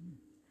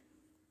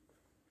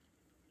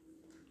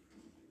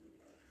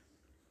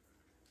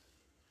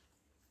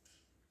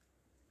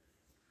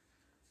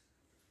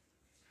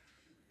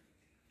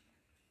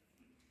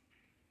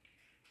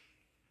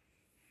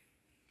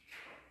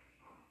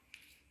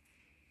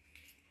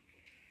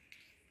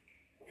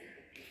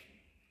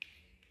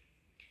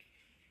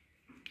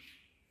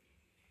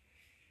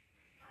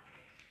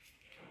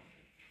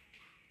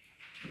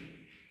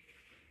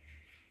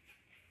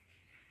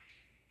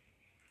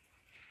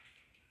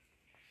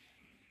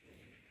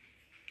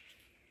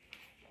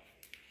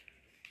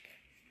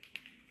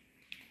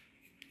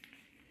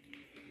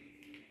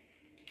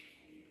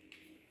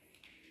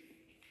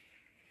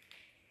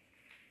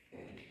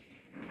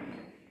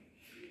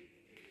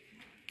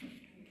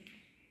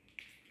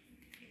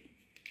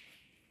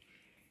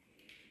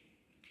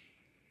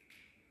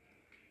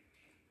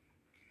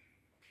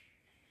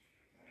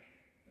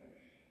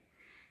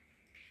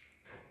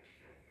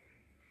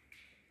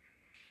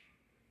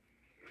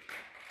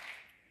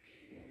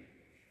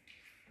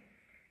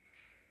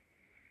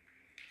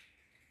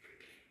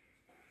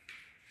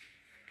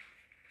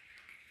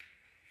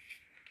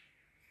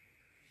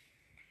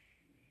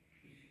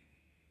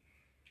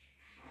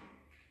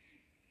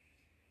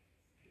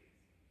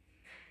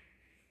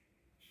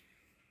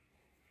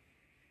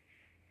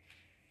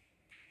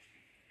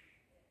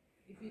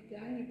 If you're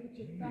done, you put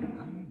your thumb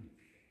up.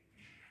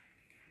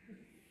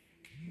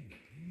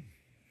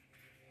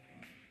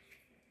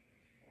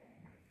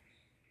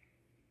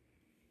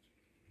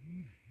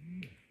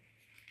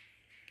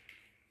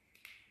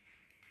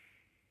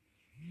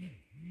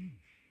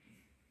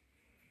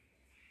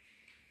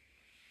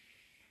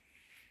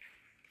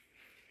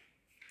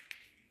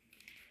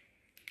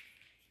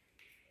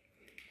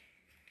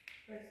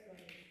 First one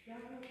is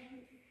down.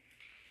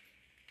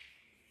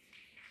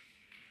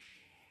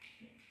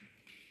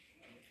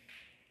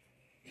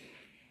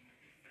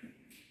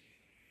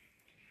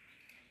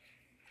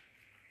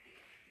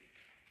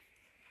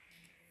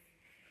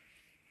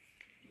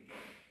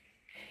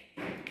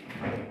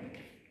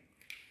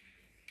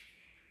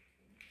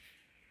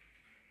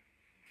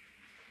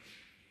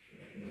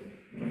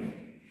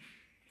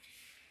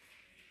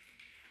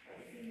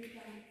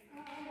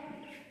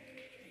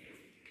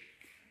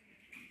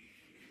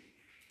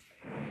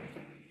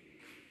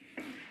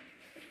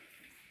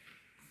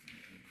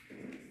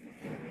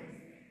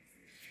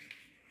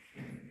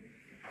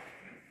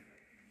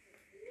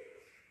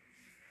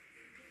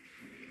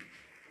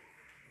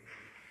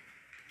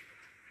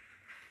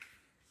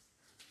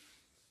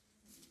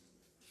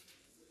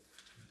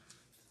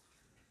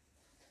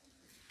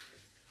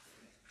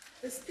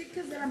 The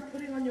stickers that I'm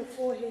putting on your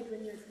forehead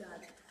when you're done,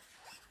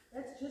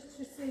 that's just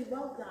to say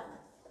well done.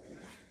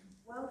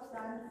 Well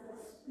done for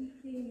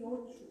speaking your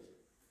truth.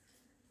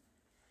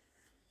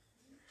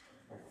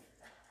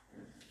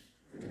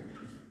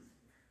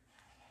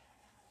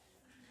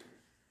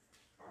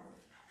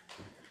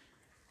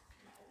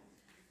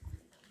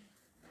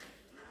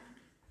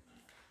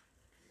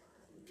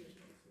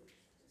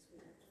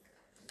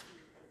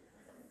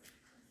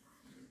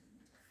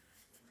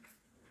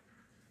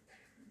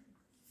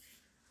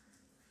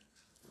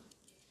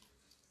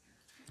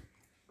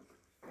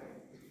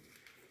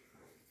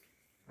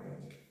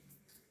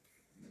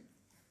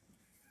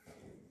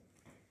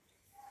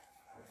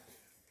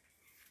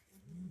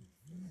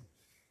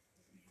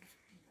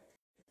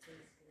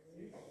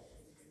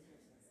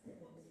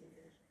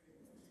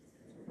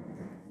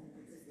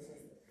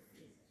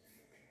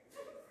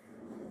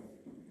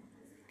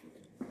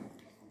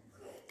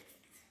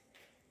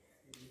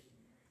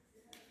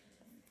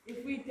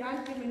 If we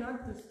done, can we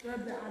not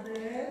disturb the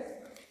others?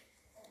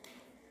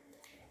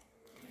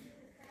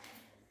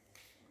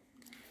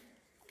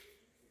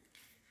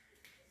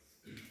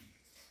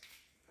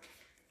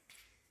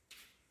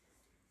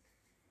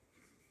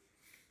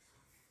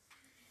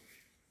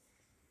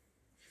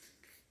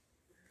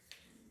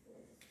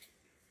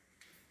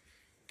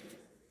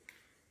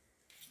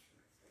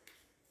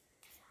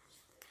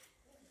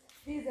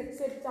 Please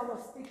accept our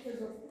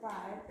stickers of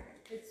pride.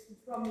 It's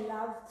from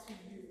love to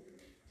you.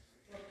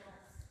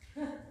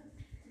 From us.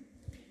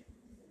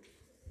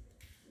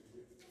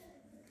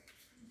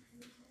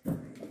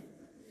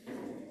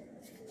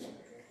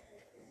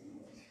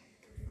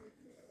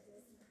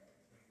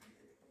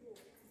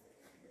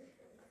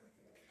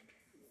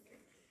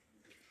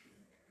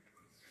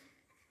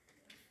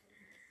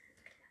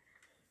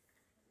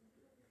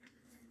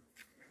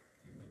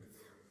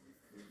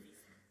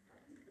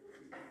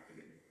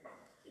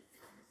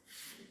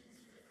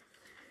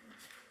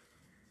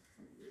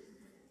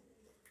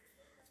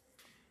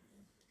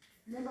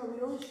 Remember, we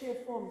don't share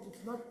forms.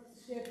 It's not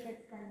share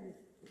fact kindness.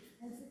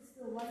 And sit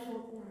still, one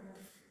more thing.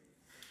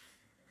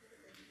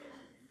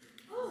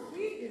 Oh,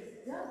 he is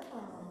done.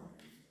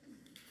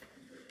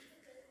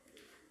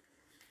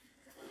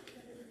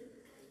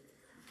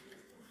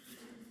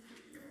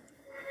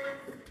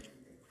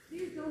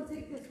 Please don't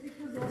take the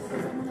stickers off.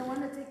 I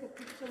want to take a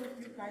picture with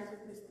you guys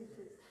with the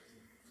stickers.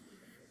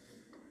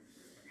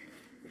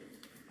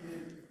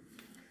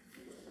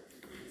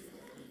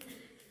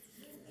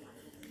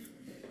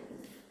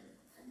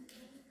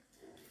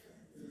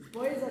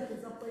 Boys are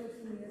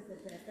disappointing me at the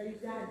back. Are you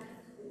done?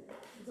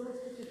 You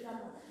don't put your thumb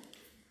up.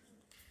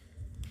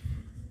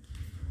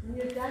 When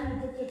you're done, you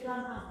put your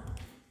thumb up.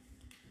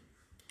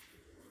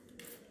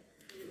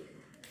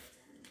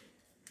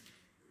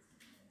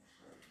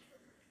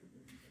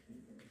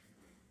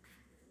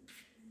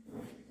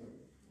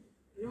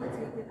 You don't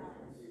take it out.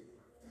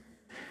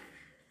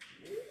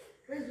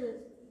 Where's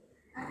yours?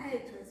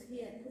 It was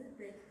here. Put it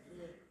back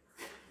here.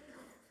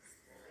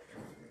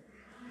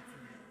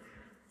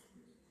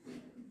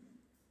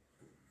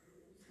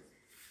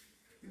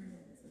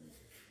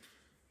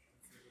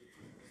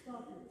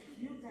 Stop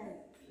it. You guys.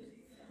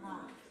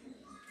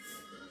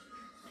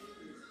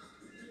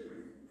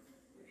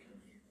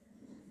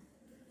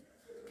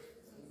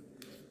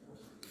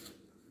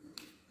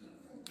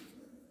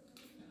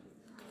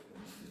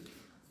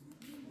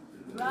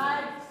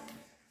 Right.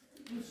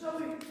 You show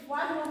me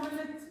 1 more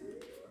minute.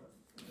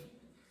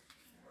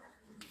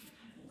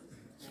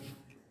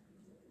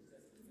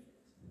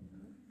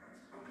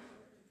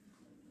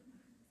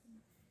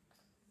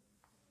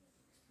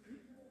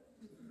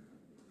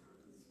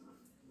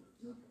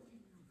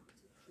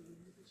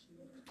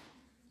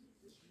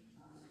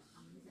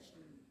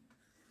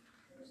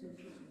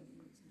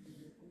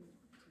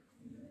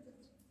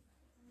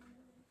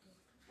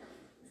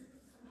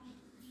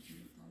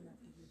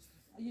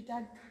 Are you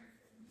done?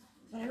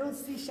 But I don't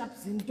see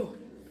SAPS ZEERUST.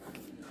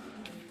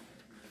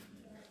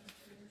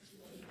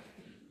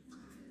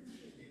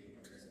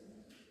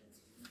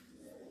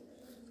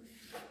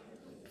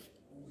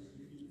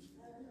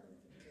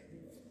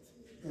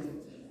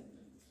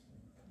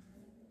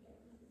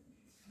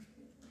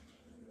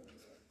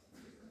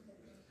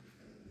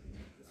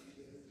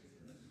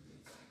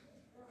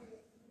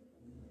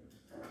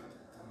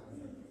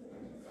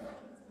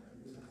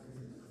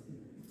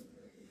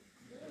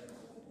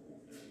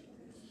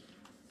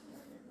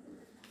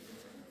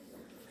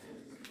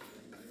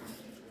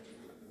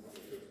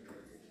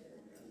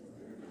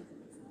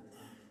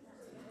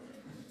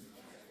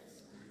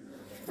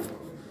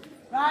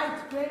 Right,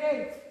 grade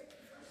 8.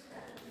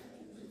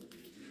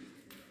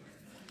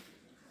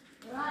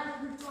 Right,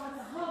 we've got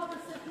a half a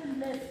second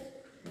left.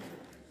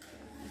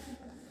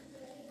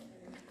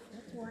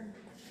 That's one.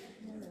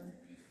 No one.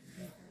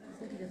 He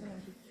said he doesn't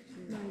want to.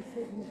 No, he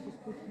said he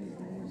just put his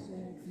names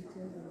and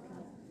details on the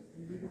class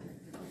and leave it like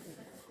the process.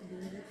 And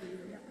then you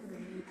have to put a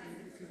note and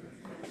you see the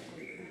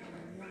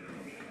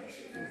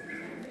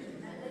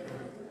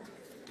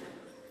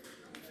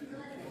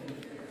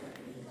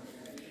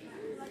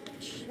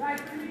Right,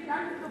 can we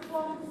come to the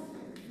phone?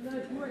 No,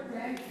 you are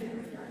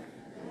dancing.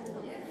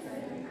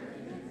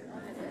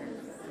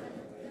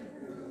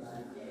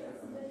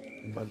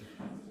 But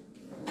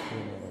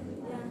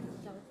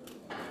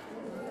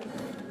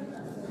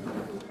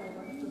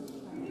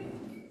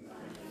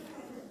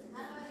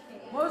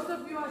most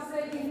of you are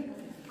saying,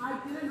 I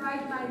didn't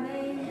write my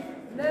name.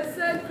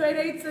 Listen, grade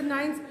 8s and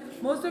 9s.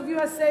 Most of you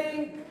are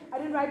saying, I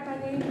didn't write my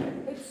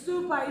name. It's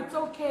super, it's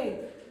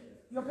okay.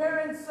 Your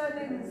parents'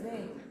 surname is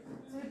there.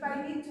 So if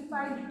I need to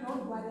find you,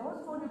 don't worry. I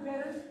won't phone your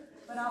parents,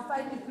 but I'll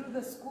find you through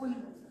the school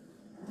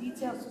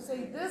details to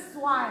say, this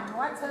one,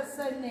 what's her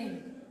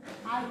surname?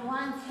 I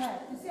want her.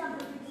 You see, I'm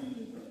looking to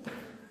you.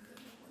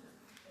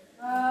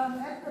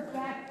 At the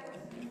back.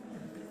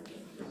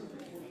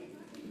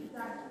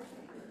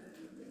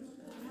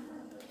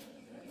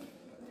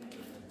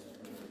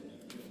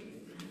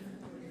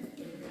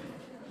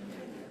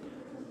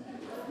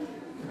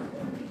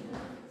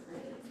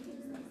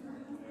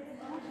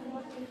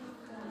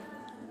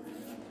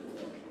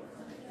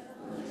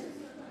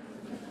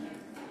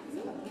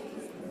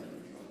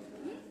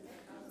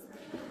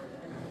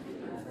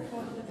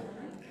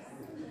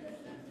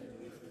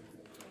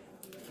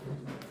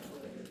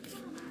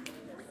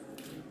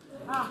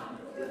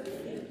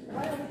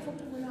 Why are we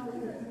talking without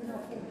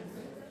phone?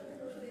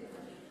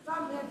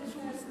 Some have to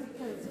show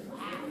stickers.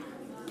 Wow.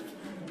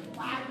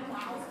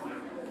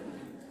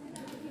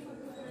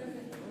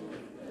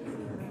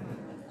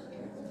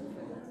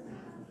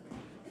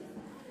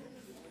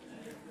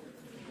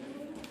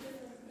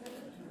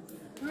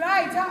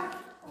 Right,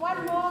 one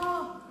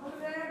more over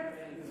there.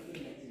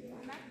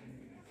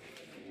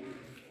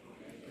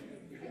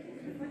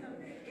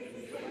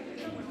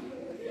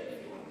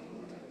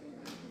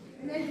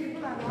 And then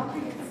people are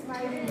laughing and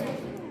smiling.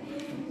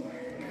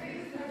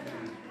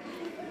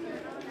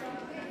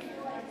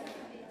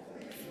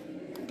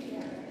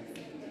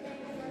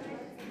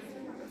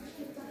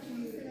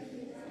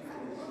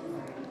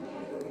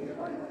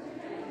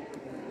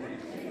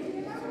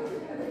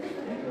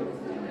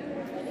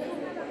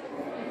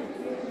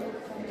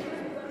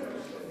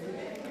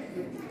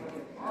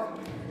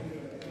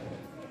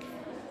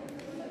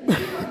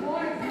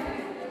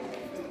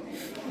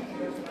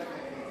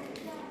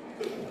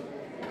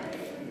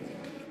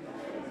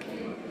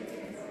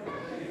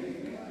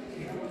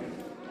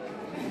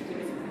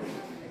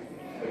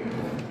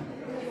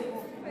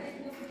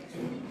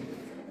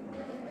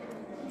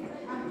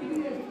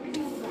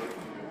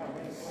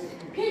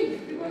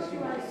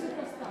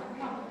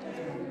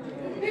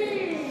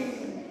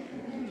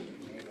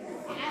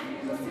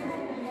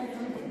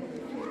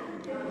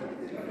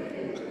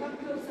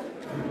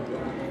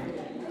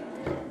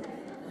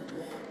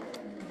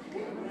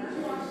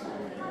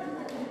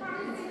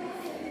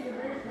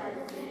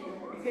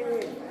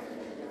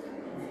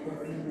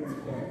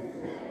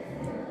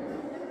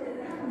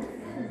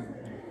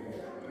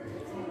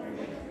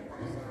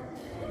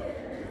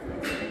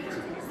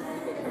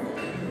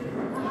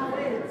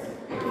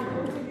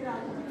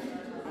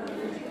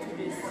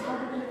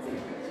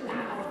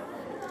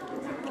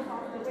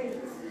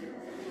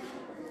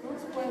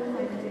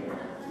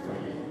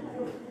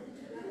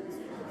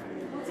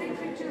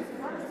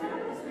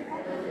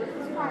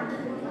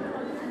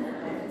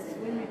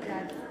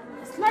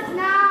 Not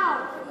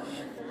now!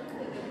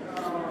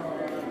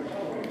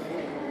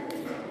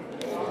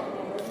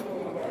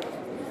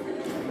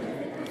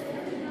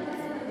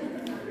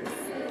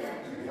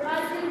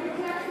 Right, we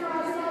clap for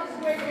ourselves,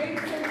 grade 8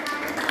 and 9.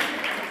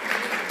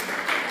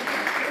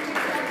 We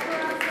clap for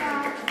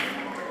ourselves.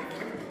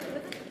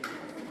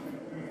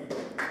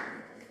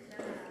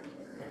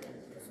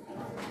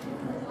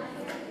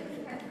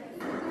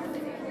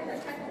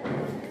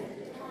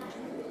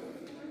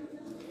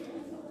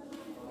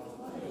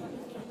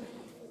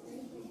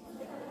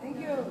 Thank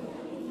you.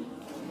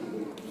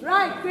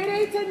 Right,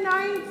 grade 8 and 9.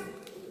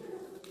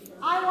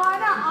 I want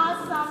to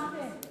ask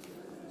something.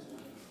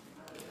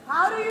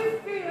 How do you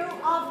feel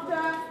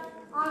after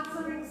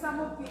answering some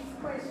of these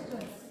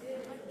questions?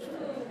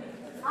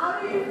 How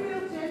do you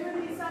feel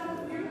generally, some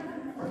of you?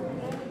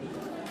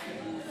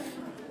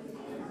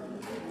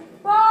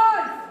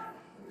 Pause!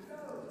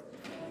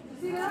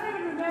 See, they don't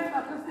even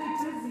remember because they're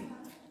busy.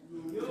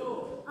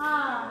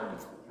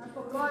 I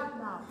forgot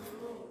now.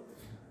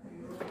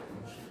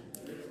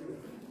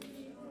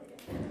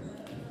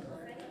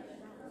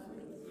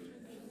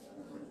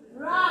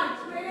 Right,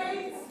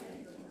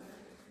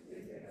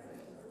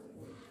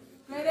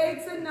 grade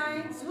 8s and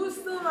 9s. Who's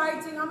still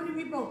writing? How many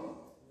people?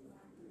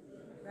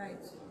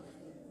 Right.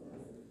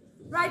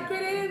 Right,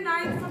 grade 8 and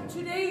 9 from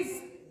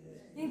today's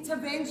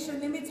intervention,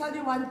 let me tell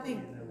you one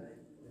thing.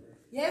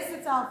 Yes,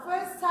 it's our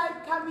first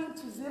time coming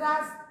to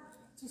ZEERUST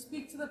to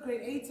speak to the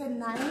grade 8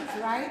 and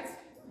 9s, right?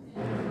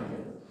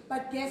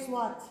 But guess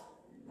what?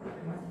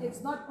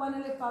 It's not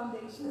Kwanele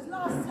Foundation's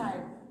last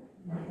time.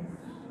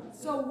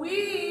 So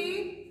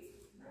we,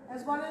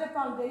 as Kwanele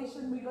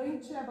Foundation, we're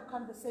going to have a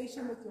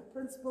conversation with your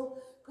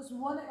principal because we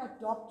want to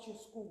adopt your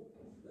school.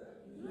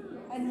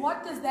 And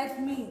what does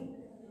that mean?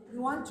 We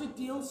want to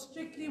deal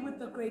strictly with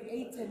the grade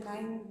 8 and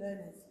 9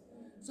 learners.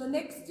 So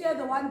next year,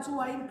 the ones who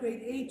are in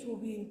grade 8 will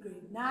be in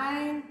grade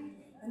 9,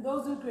 and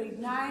those in grade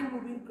 9 will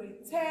be in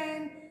grade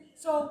 10.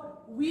 So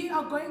we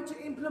are going to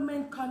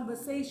implement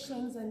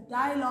conversations and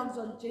dialogues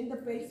on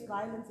gender-based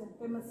violence and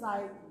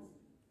femicide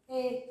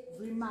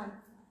every month,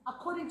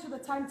 according to the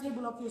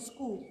timetable of your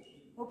school.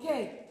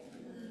 Okay?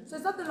 So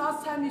it's not the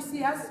last time you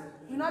see us.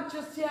 We're not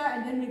just here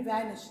and then we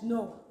vanish.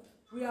 No.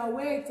 We are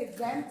aware it's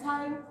exam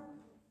time.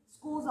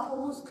 Schools are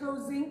almost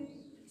closing.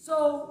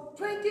 So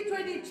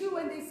 2022,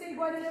 when they say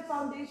Kwanele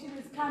Foundation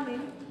is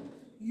coming,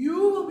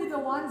 you will be the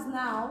ones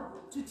now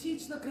to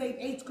teach the grade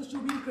 8 because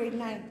you'll be in grade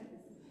 9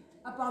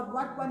 about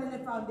what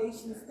Kwanele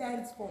Foundation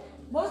stands for.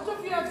 Most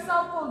of you have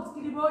cell phones.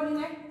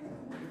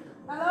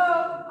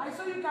 Hello? I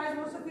saw you guys,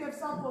 most of you have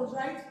cell phones,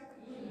 right?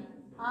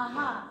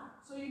 Aha.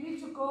 So you need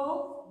to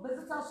go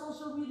visit our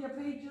social media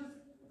pages.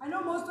 I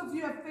know most of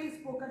you have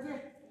Facebook,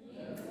 okay?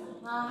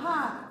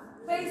 Aha.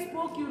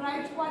 Facebook, you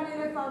write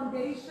Kwanele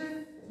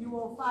Foundation, you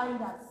will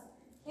find us.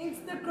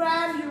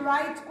 Instagram, you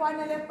write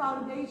Kwanele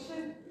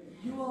Foundation,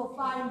 you will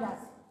find us.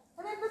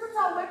 And then visit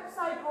our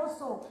website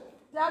also,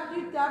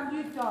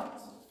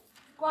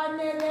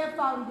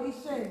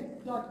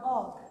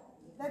 www.kwanelefoundation.org.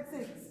 That's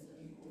it.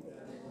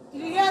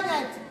 Did you hear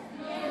that?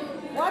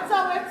 What's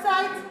our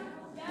website?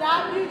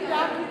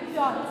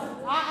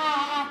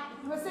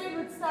 You must say it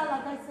with style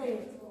like I say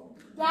it.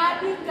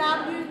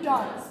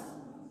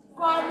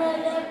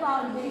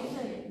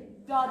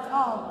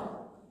 www.kwanelefoundation.org.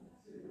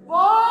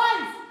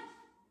 Boys!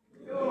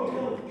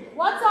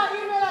 What's our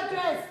email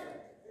address?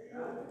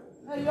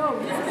 Hey, yo.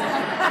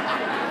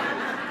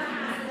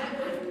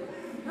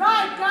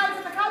 Right, guys,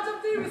 at the count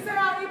of 3, we say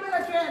our email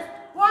address.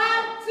 1,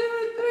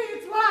 2, 3,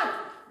 it's what?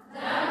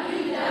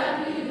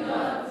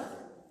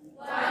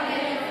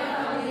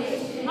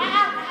 www.kwanelefoundation.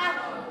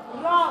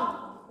 Wrong.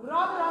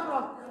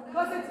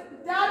 Because it's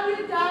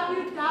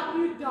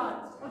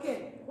www. Okay.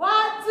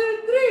 1, 2,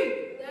 3.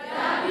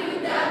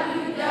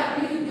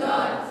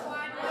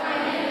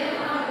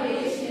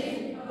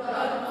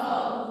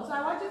 www.kwanelefoundation.org. So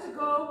I want you to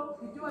go,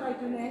 you do what I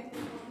do next.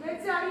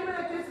 Let's say our email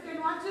address again.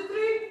 1, 2,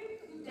 3.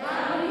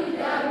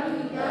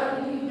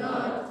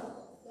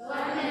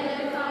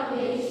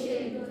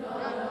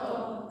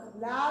 www.kwanelefoundation.org.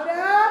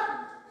 Louder.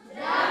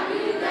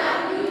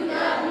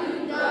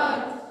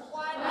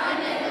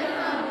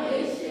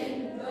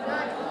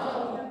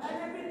 www.kwanelefoundation.org. And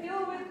if we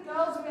deal with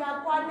girls, we are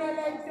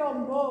Kwanele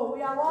Ntombo.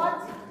 We are what?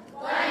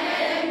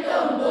 Kwanele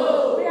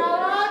Ntombo. We are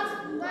what?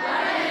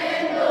 Kwanele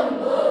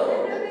Ntombo.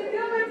 And if we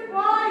deal with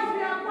boys,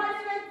 we are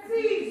Kwanele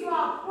Nsizwa.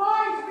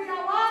 Boys, we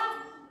are what?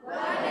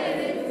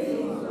 Kwanele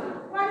Nsizwa.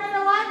 Kwanele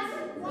what?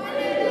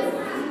 Kwanele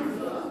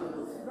Nsizwa.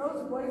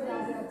 Those boys now,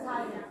 they are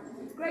tired.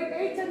 Grade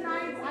 8 and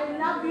 9, I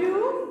love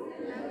you.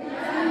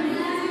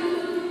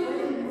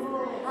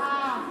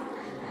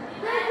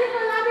 Thank you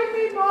for loving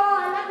me more.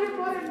 I love you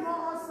more and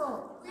more also.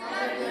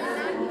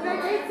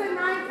 Grade 8 and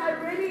 9, I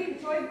really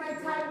enjoyed my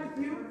time with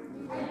you.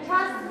 And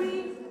trust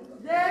me,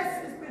 this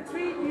is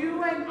between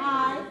you and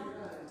I.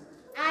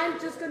 I'm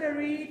just going to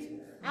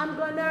read. I'm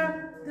going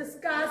to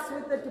discuss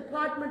with the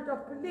Department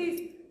of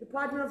Police,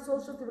 Department of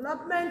Social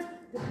Development,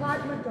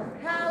 Department of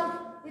Health,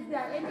 if there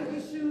are any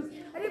issues.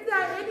 And if there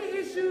are any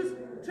issues,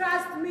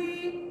 trust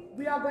me,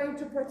 we are going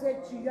to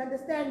protect you. You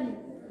understand me?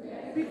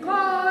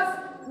 Because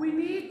we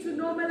need to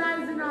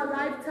normalize in our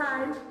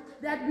lifetime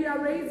that we are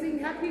raising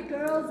happy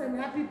girls and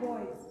happy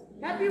boys.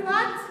 Happy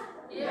what?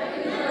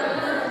 Happy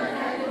girls and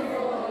happy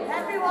boys.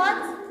 Happy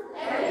what?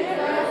 Happy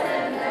girls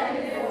and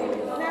happy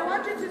boys. And I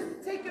want you to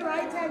take your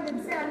right hand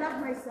and say, I love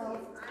myself.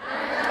 I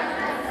love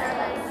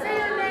myself. Say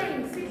your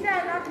name. Sita, I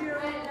love you. I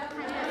love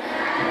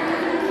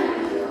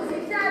myself.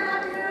 Sita, I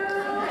love you.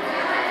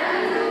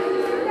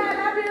 Sita, I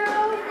love you.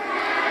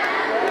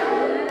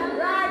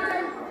 Right,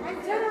 and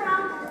turn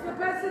around to the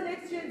person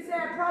next to you and say, I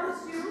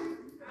promise you.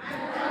 I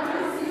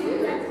promise you.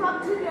 That from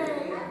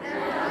today,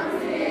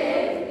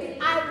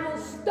 I will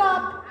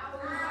stop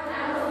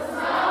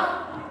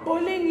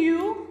bullying you.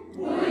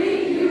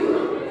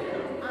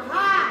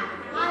 Aha!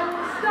 I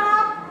will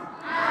stop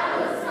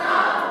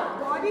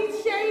body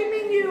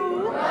shaming you.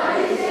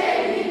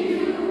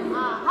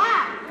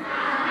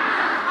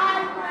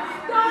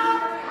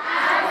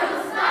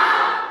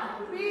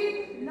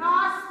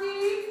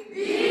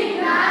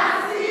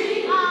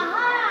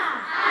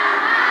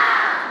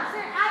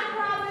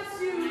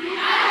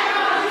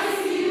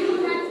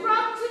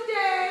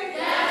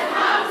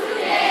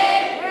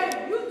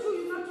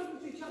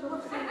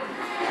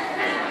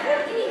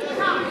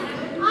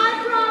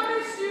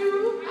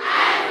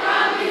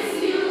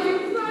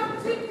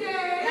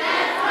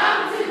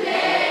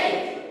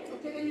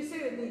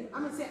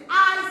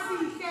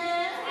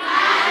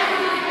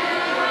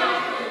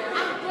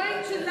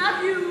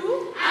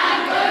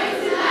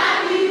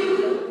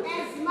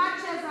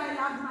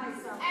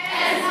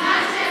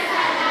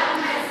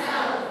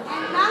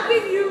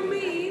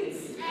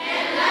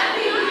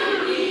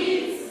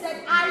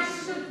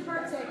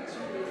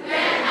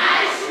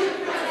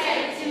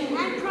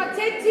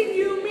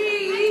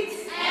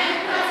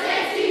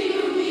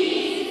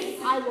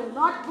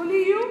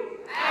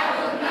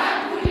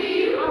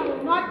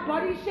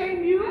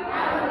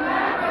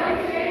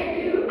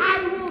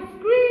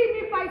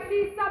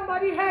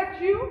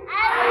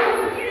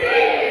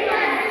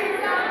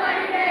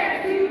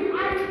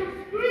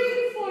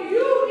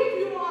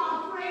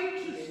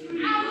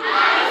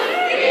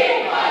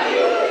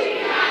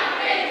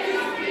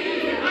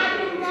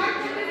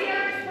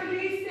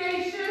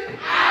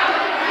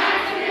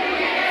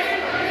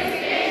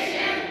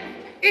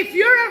 If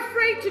you're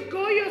afraid to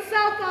go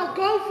yourself, I'll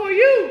go for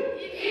you.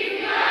 If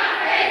you're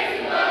afraid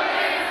to go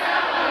by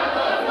yourself, I'll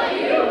go for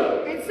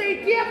you. And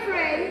say, dear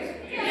friend,